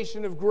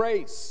dispensation of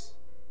grace.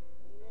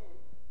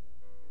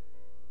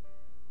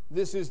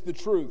 This is the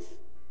truth.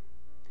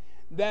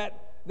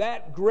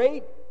 That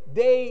great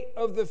day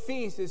of the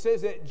feast, it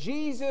says that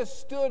Jesus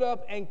stood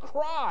up and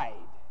cried.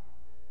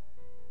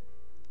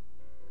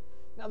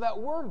 Now, that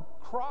word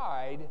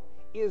cried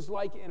is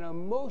like an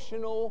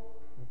emotional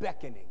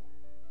beckoning.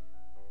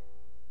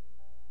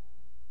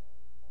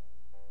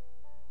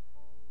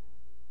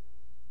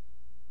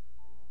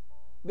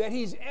 That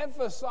he's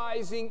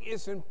emphasizing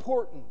its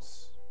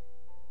importance.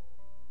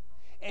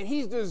 And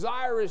he's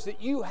desirous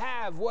that you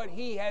have what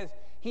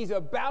he's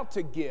about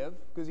to give,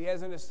 because he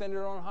hasn't ascended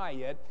on high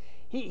yet.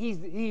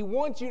 He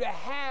wants you to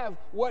have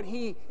what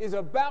he is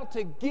about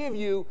to give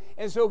you,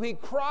 and so he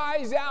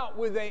cries out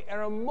with an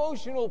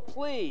emotional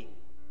plea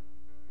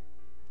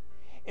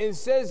and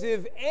says,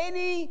 if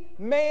any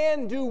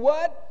man do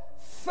what?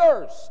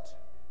 Thirst.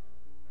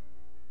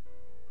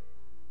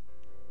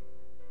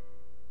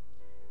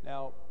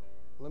 Now,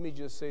 let me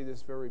just say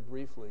this very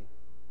briefly.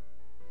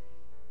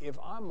 If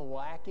I'm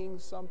lacking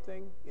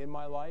something in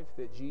my life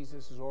that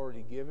Jesus has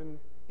already given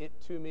it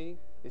to me,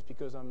 it's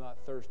because I'm not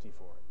thirsty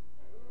for it.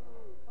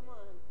 Ooh, come on.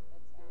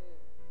 That's good.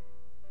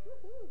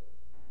 Woo-hoo.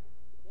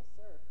 Yes,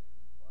 sir.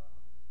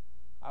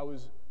 I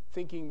was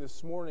thinking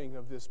this morning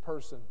of this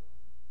person,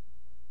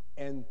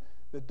 and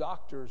the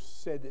doctors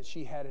said that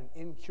she had an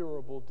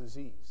incurable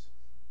disease.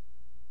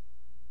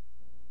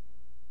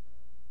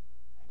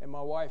 And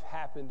my wife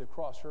happened to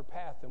cross her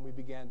path, and we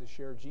began to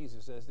share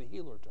Jesus as the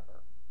healer to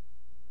her.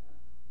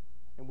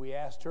 And we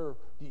asked her,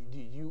 do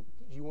you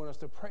want us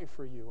to pray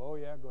for you? Oh,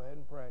 yeah, go ahead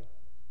and pray.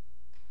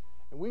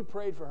 And we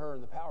prayed for her,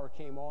 and the power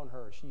came on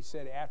her. She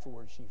said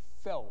afterwards she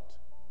felt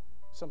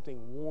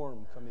something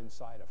warm come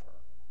inside of her.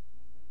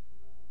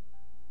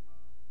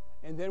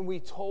 And then we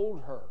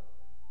told her,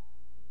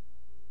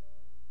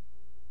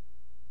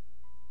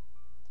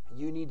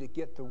 you need to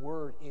get the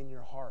word in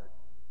your heart.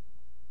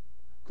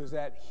 Because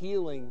that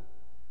healing,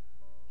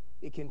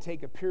 it can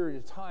take a period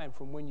of time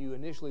from when you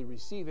initially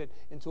receive it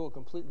until it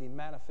completely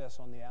manifests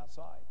on the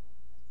outside.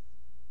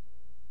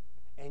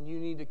 And you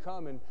need to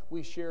come, and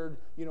we shared,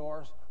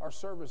 our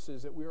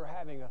services that we were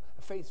having, a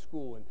faith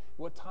school, and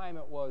what time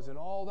it was, and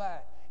all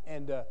that.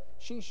 And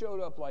she showed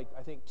up I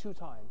think 2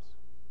 times.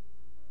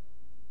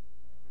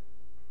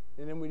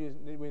 And then we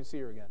didn't see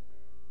her again.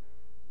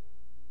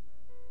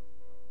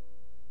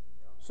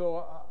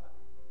 So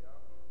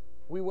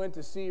we went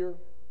to see her,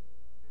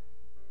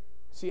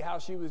 see how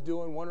she was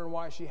doing, wondering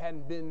why she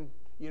hadn't been,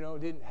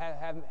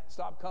 hadn't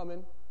stopped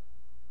coming.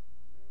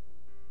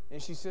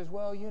 And she says,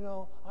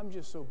 well, I'm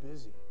just so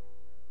busy.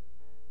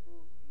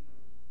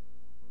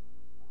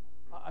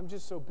 I'm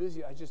just so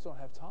busy, I just don't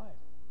have time.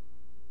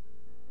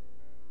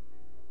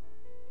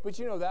 But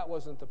that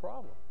wasn't the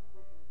problem.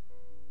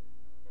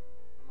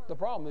 The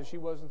problem is she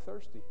wasn't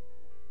thirsty.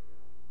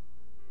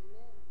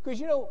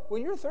 Because,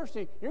 when you're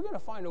thirsty, you're going to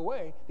find a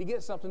way to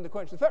get something to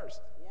quench the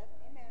thirst. Yep,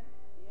 amen.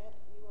 Yep,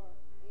 you are.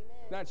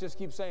 Amen. Not just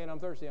keep saying, I'm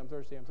thirsty, I'm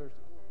thirsty, I'm thirsty.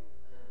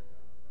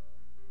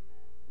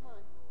 Come on.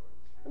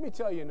 Let me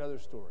tell you another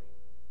story.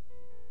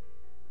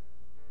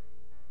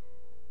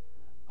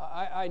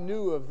 I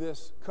knew of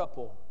this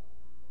couple,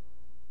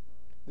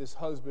 this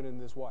husband and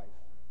this wife.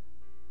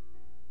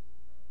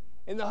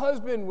 And the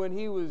husband, when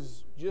he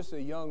was just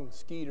a young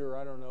skeeter,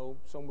 I don't know,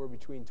 somewhere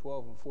between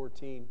 12 and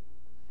 14,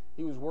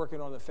 he was working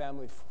on the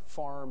family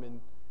farm,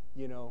 and,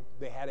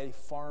 they had a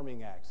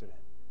farming accident.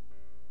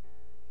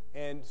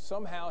 And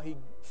somehow he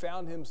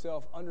found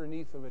himself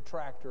underneath of a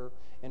tractor,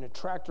 and a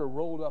tractor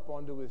rolled up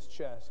onto his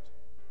chest,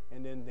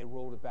 and then they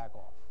rolled it back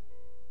off.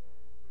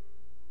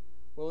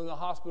 Well, in the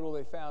hospital,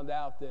 they found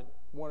out that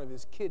one of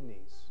his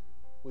kidneys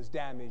was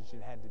damaged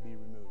and had to be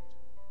removed.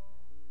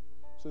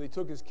 So they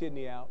took his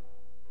kidney out.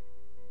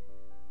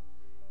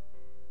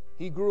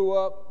 He grew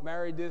up,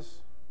 married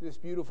this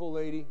beautiful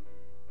lady.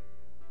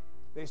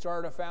 They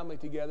started a family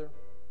together.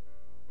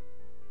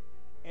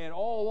 And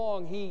all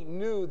along, he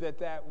knew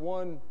that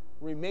one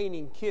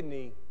remaining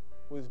kidney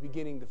was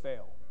beginning to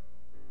fail.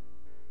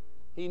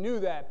 He knew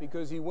that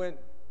because he went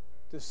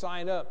to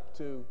sign up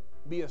to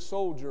be a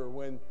soldier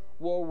when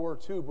World War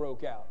II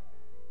broke out.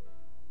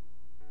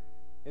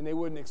 And they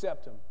wouldn't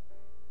accept him.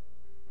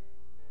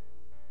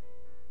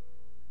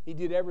 He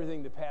did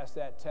everything to pass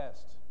that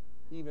test.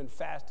 He even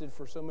fasted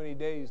for so many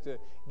days to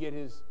get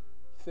his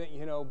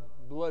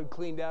blood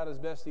cleaned out as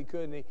best he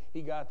could. And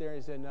he got there and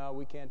he said, no,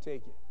 we can't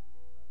take you.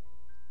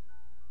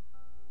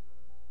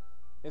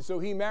 And so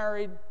he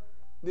married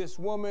this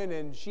woman,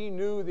 and she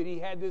knew that he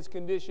had this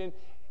condition,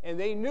 and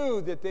they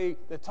knew that the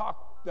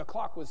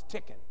clock was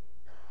ticking.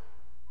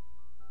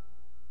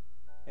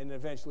 And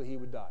eventually he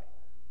would die.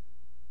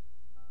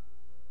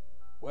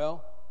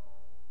 Well,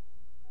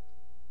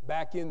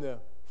 back in the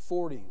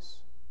 40s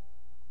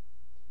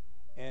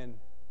and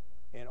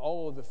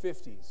all of the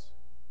 50s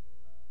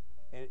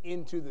and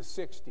into the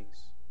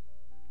 60s,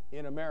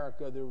 in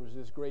America, there was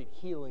this great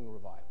healing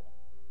revival.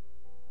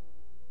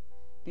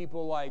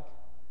 People like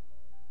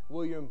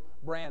William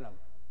Branham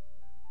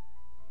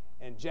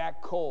and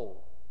Jack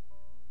Cole,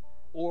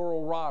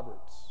 Oral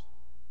Roberts,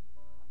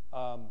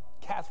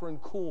 Catherine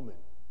Kuhlman.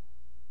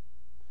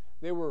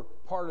 They were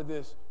part of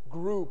this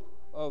group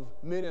of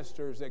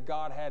ministers that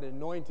God had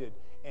anointed,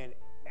 and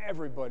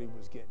everybody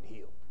was getting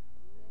healed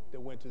that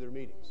went to their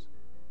meetings.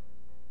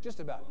 Just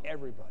about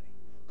everybody,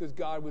 because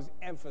God was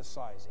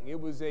emphasizing. It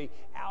was an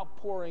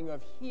outpouring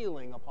of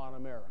healing upon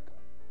America.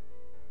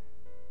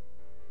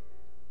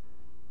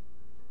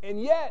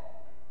 And yet,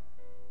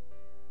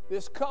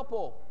 this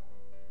couple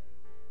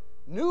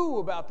knew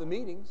about the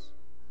meetings,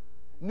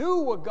 knew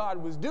what God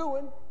was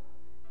doing,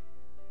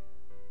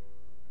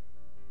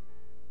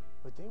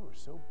 but they were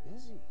so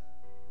busy.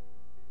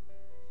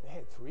 They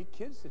had 3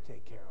 kids to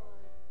take care of.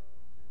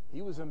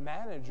 He was a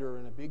manager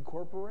in a big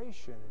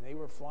corporation, and they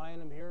were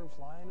flying him here and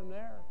flying him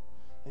there.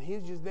 And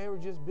they were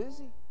just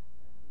busy.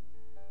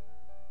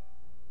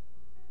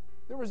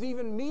 There was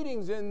even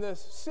meetings in the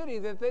city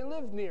that they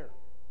lived near.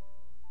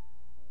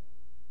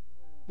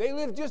 They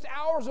lived just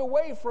hours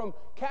away from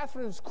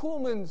Catherine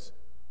Kuhlman's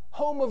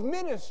home of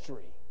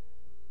ministry,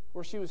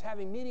 where she was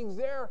having meetings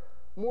there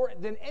more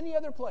than any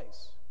other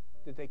place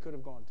that they could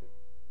have gone to.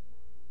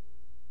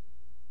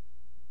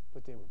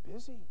 But they were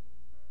busy.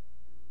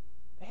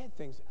 They had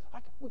things.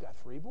 We got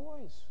 3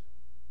 boys.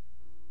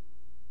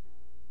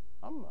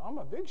 I'm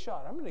a big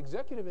shot. I'm an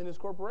executive in this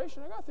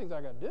corporation. I got things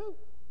I got to do.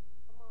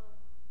 Come on.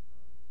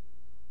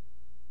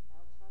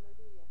 Ouch,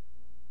 hallelujah.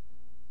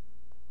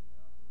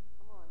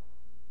 Come on.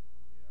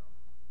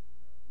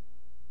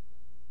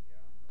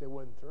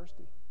 weren't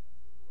thirsty.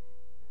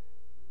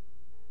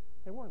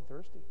 They weren't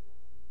thirsty.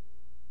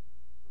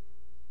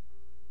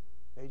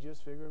 They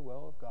just figured,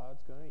 well, if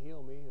God's going to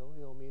heal me, He'll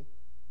heal me.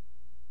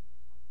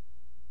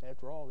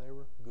 After all, they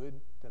were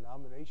good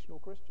denominational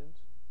Christians.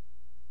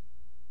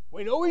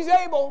 We know He's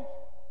able.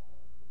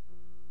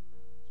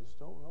 Just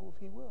don't know if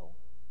He will.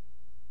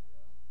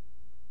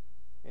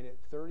 And at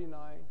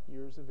 39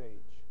 years of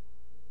age,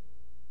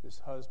 this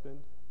husband,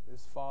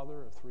 this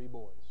father of 3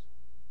 boys,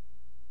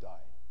 died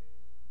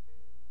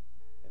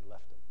and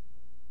left him.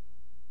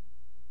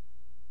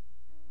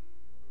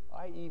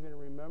 I even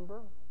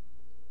remember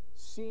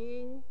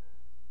seeing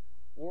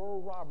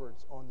Oral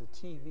Roberts on the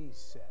TV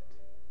set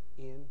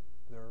in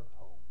their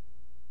home.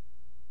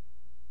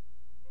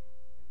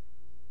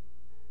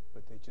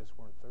 But they just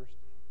weren't thirsty.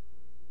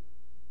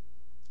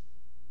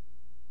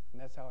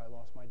 And that's how I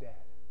lost my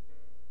dad.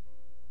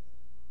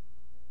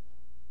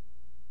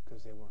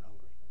 Because they weren't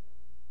hungry.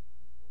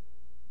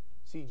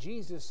 See,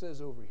 Jesus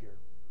says over here,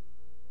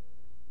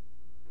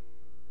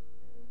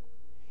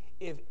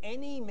 if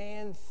any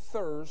man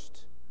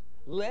thirst,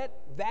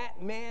 let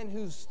that man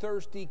who's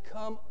thirsty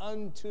come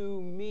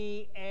unto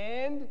me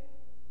and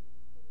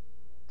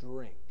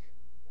drink.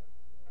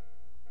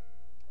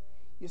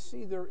 You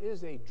see, there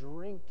is a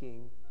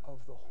drinking of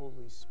the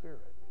Holy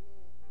Spirit.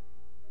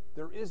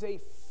 There is a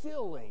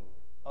filling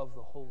of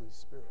the Holy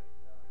Spirit.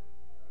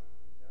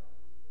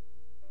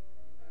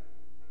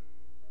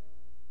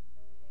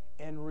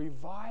 And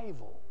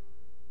revival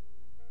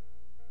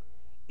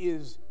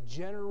is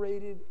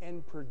generated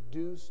and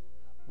produced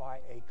by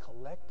a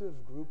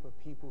collective group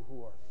of people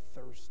who are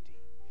thirsty.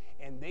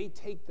 And they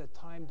take the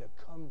time to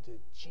come to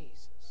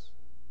Jesus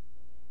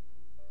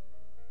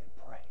and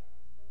pray.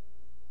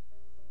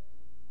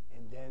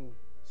 And then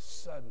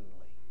suddenly,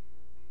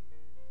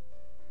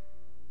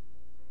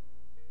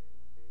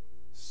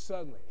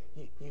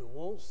 you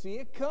won't see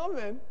it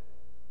coming,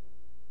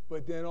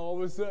 but then all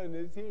of a sudden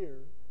it's here.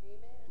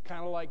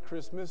 Kind of like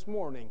Christmas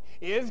morning.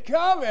 It's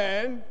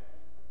coming.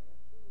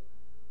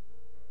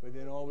 But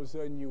then all of a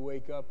sudden you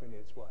wake up and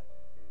it's what?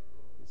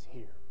 It's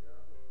here.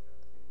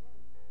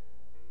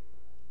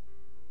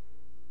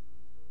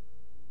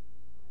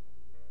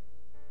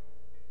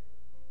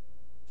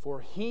 For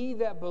he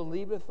that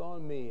believeth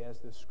on me, as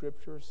the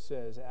scripture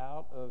says,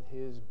 out of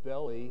his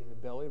belly, the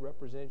belly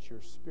represents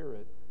your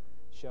spirit,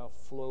 shall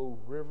flow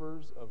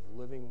rivers of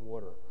living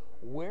water.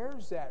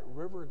 Where's that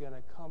river going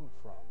to come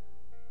from?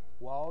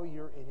 While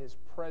you're in his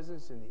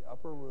presence in the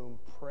upper room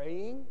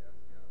praying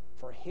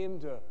for him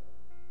to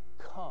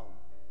come.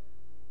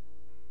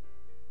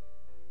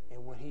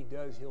 And when he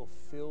does, he'll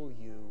fill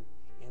you.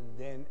 And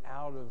then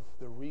out of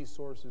the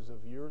resources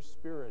of your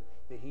spirit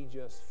that he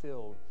just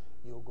filled,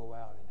 you'll go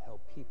out and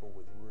help people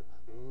with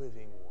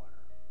living water.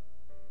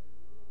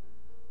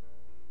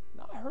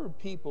 Now, I heard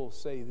people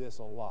say this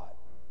a lot.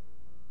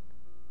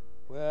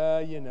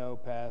 Well, you know,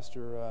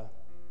 Pastor,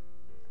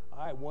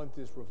 I want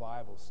this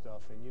revival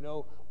stuff, and you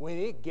know, when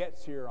it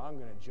gets here, I'm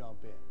going to jump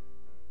in.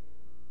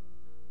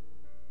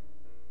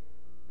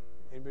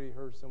 Anybody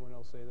heard someone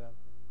else say that?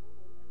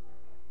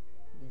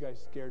 You guys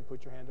scared to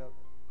put your hand up?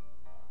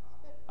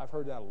 I've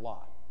heard that a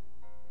lot.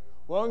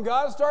 Well, when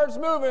God starts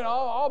moving,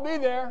 I'll be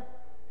there.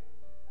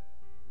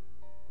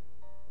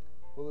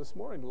 Well, this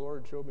morning, the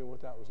Lord showed me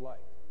what that was like.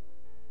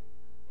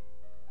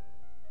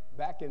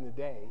 Back in the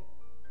day,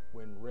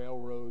 when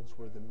railroads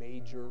were the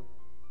major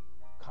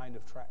kind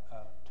of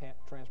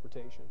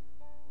transportation.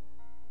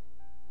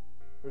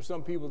 There's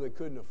some people that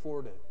couldn't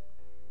afford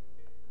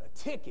a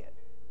ticket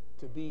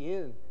to be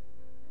in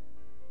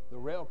the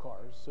rail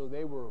cars, so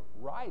they were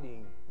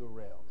riding the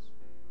rails.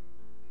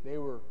 They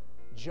were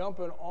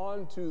jumping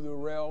onto the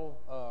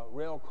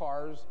rail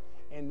cars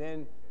and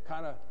then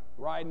kind of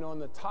riding on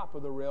the top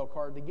of the rail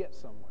car to get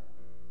somewhere.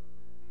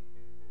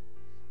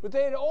 But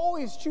they'd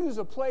always choose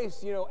a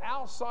place, you know,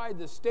 outside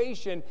the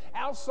station,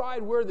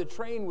 outside where the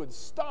train would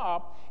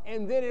stop,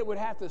 and then it would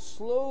have to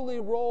slowly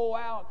roll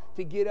out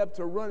to get up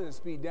to running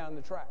speed down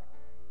the track.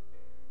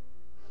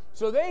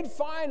 So they'd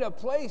find a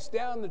place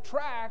down the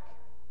track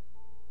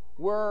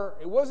where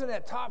it wasn't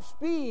at top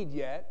speed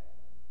yet,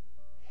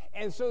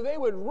 and so they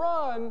would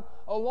run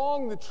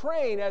along the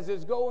train as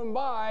it's going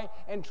by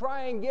and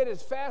try and get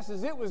as fast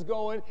as it was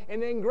going,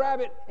 and then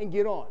grab it and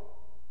get on.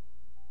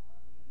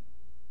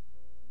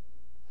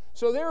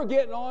 So they were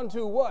getting on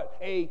to what?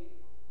 A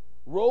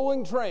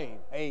rolling train,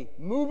 a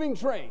moving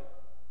train.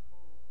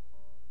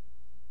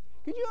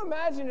 Could you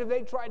imagine if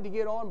they tried to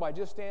get on by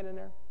just standing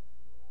there?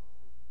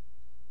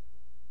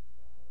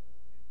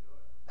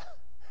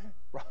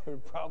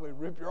 Probably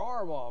rip your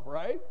arm off,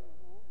 right?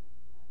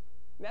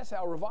 And that's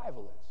how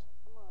revival is.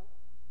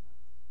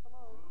 Come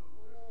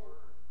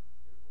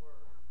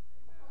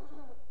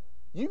on.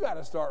 You got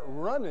to start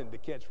running to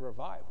catch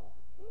revival.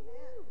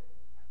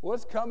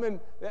 What's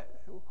coming?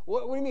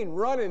 What do you mean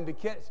running to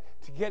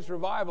catch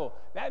revival?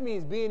 That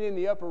means being in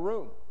the upper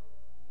room.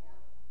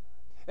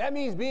 That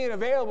means being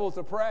available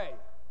to pray,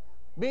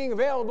 being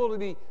available to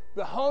be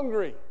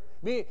hungry,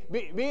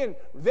 Being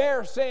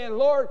there saying,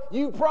 Lord,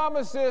 you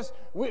promised this.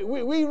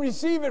 We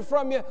receive it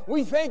from you.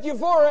 We thank you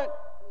for it.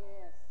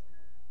 Yes.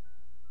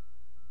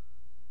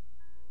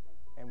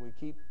 And we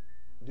keep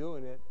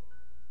doing it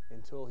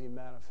until he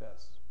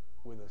manifests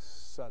with us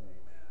suddenly.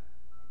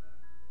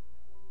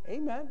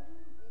 Amen. Amen.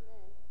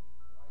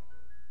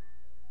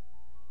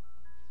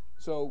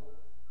 So,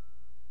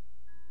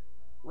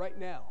 right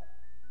now,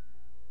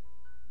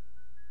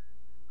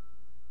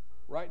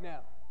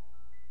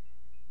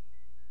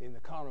 in the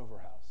Conover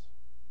House,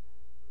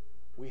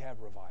 we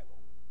have revival.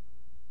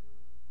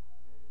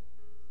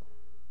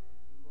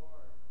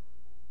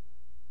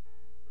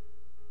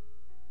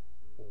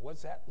 Well,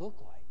 what's that look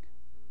like?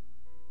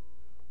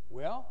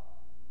 Well,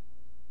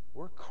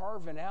 we're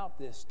carving out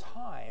this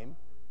time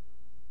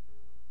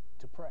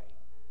to pray.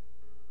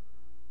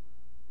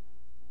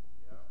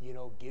 You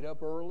know, get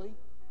up early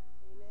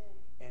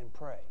Amen. and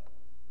pray.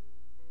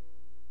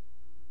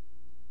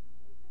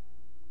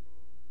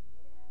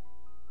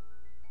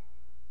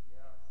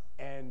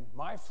 And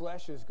my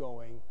flesh is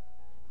going,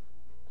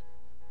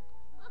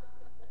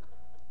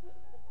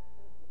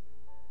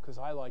 because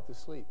I like to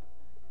sleep.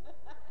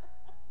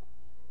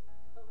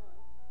 Come on.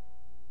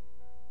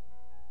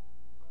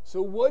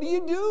 So what do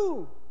you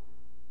do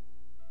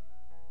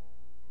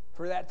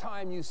for that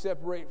time you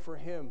separate for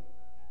him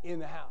in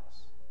the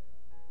house?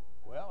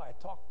 Well, I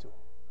talk to him.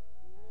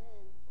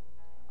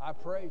 Amen. I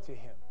pray to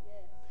him.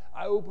 Yes.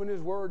 I open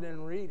his word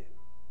and read it.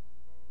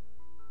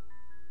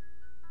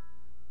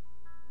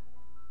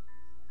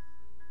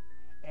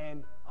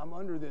 And I'm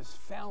under this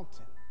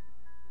fountain,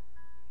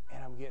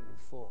 and I'm getting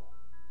full.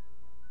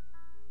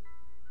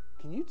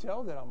 Can you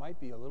tell that I might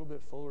be a little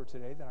bit fuller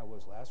today than I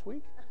was last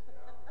week?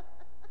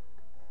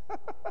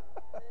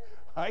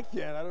 I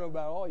can. I don't know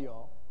about all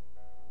y'all.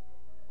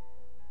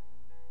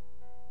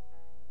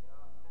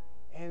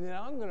 And then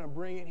I'm going to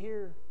bring it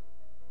here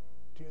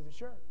to the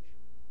church.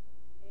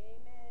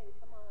 Amen.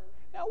 Come on.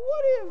 Now,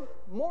 what if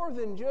more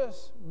than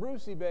just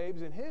Brucey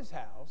Babes in his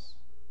house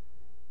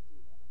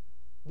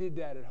did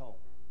that at home?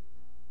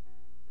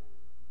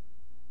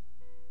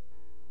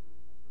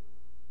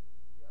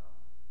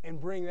 And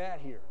bring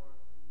that here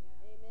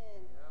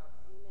Amen.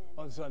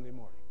 Amen. on Sunday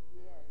morning.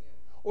 Yes.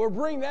 Or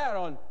bring that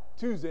on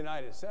Tuesday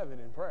night at 7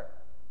 in prayer.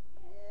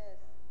 Yes.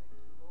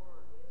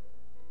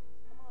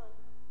 Come on.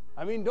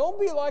 I mean, don't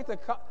be like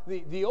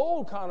the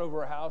old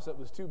Conover house that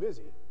was too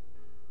busy.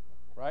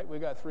 Right? We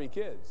got 3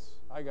 kids.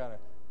 I got a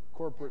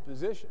corporate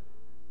position.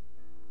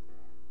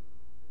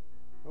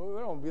 We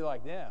don't be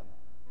like them.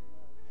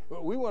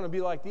 But we want to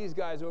be like these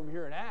guys over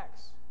here in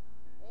Acts.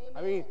 Amen.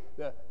 I mean,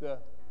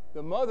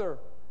 the mother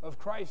of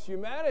Christ's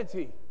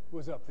humanity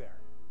was up there.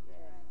 Yes.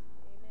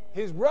 Amen.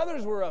 His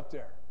brothers were up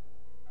there.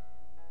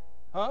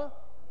 Huh?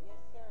 Yes,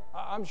 sir.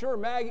 I'm sure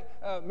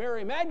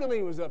Mary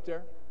Magdalene was up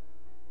there.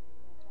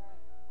 That's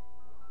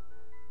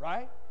right.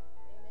 Right? Amen.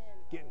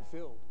 Getting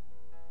filled.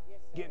 Yes,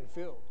 sir. Getting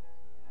filled.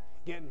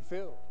 Getting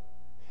filled.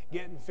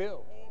 Getting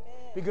filled.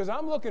 Amen. Because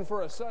I'm looking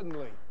for a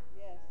suddenly.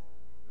 Yes.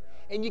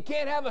 And you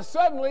can't have a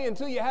suddenly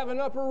until you have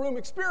an upper room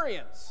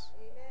experience.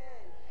 Amen.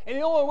 And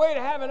the only way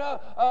to have an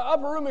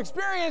upper room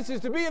experience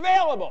is to be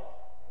available.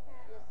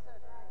 Yes, sir.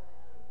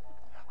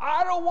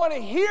 I don't want to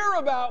hear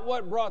about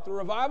what brought the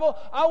revival.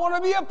 I want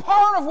to be a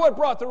part of what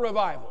brought the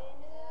revival.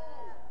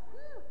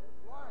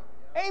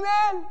 Amen.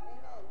 Amen? Amen.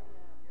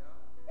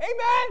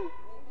 Amen?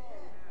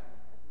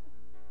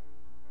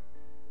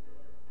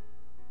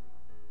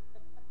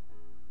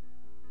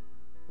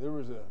 There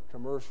was a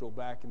commercial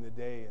back in the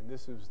day, and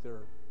this is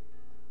their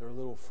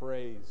little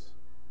phrase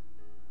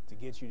to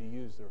get you to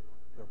use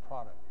their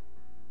product.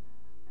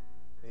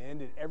 They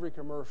ended every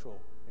commercial,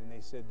 and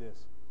they said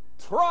this: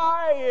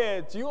 try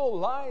it, you'll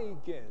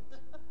like it.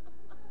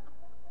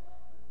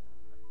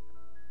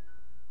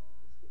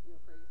 Your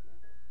phrase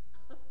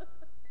now.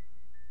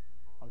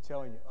 I'm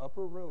telling you,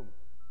 upper room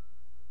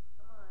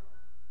Come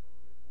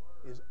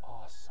on. is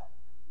awesome.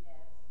 Yes.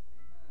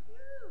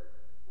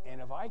 And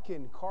if I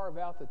can carve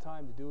out the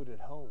time to do it at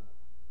home,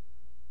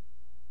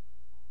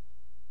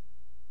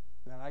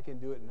 then I can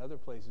do it in other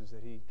places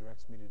that he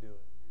directs me to do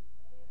it.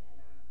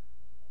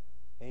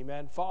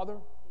 Amen. Father,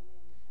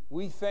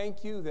 we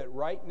thank you that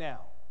right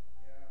now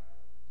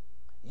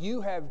you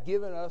have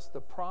given us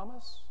the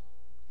promise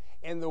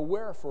and the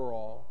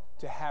wherefore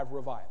to have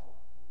revival,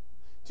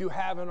 to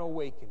have an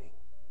awakening,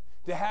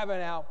 to have an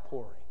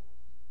outpouring.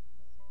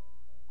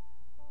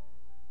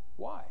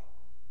 Why?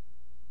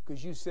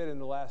 Because you said in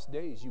the last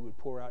days you would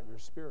pour out your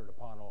Spirit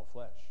upon all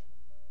flesh.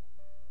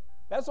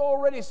 That's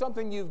already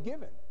something you've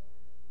given.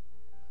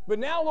 But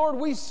now, Lord,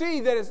 we see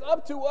that it's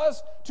up to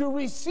us to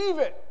receive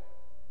it.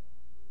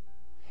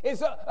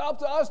 It's up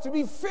to us to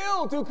be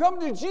filled, to come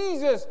to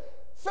Jesus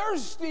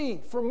thirsty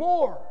for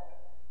more.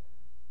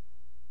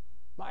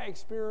 My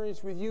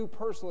experience with you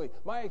personally,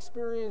 my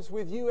experience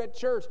with you at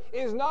church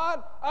is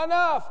not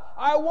enough.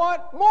 I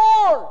want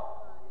more.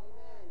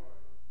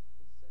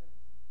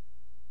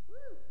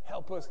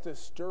 Help us to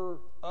stir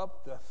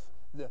up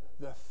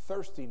the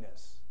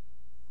thirstiness.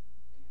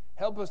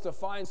 Help us to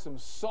find some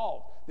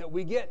salt that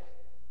we get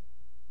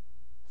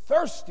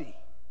thirsty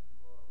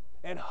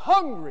and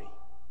hungry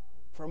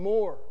for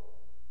more.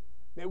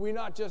 May we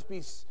not just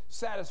be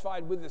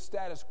satisfied with the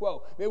status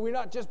quo. May we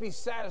not just be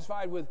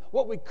satisfied with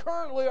what we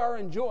currently are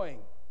enjoying.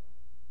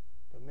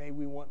 But may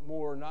we want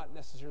more, not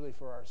necessarily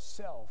for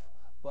ourselves,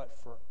 but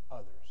for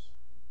others.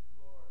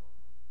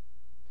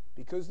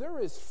 Because there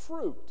is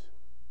fruit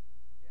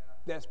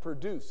that's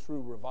produced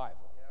through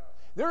revival.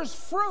 There's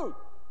fruit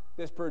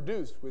that's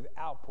produced with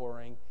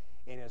outpouring,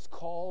 and it's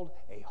called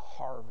a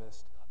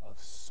harvest of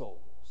souls.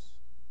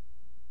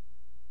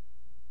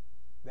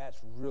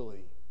 That's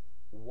really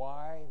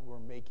why we're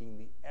making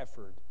the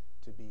effort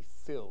to be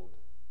filled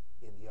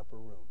in the upper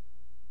room.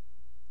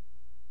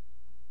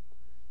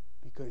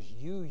 Because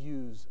you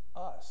use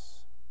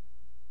us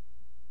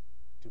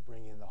to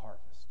bring in the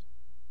harvest.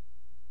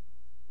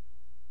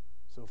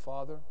 So,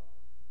 Father,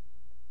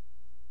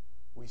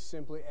 we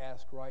simply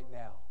ask right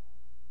now,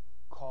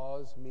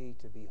 cause me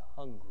to be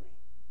hungry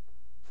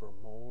for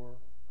more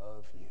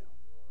of you.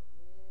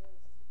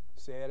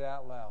 Say it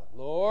out loud.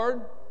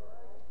 Lord,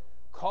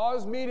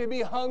 cause me to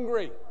be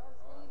hungry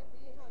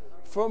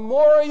for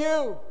more of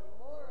you.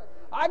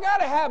 I got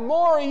to have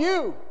more of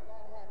you.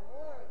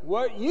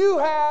 What you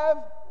have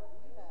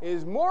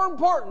is more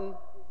important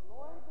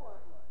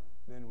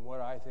than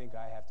what I think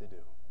I have to do.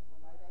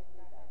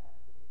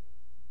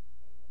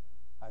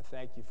 I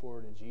thank you for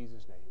it in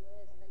Jesus' name.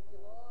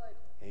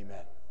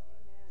 Amen.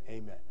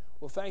 Amen.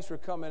 Well, thanks for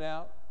coming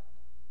out.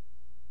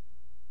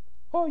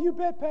 Oh, you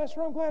bet,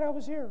 Pastor. I'm glad I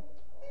was here.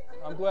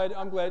 I'm glad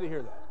to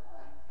hear that.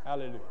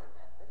 Hallelujah.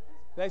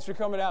 Thanks for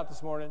coming out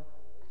this morning.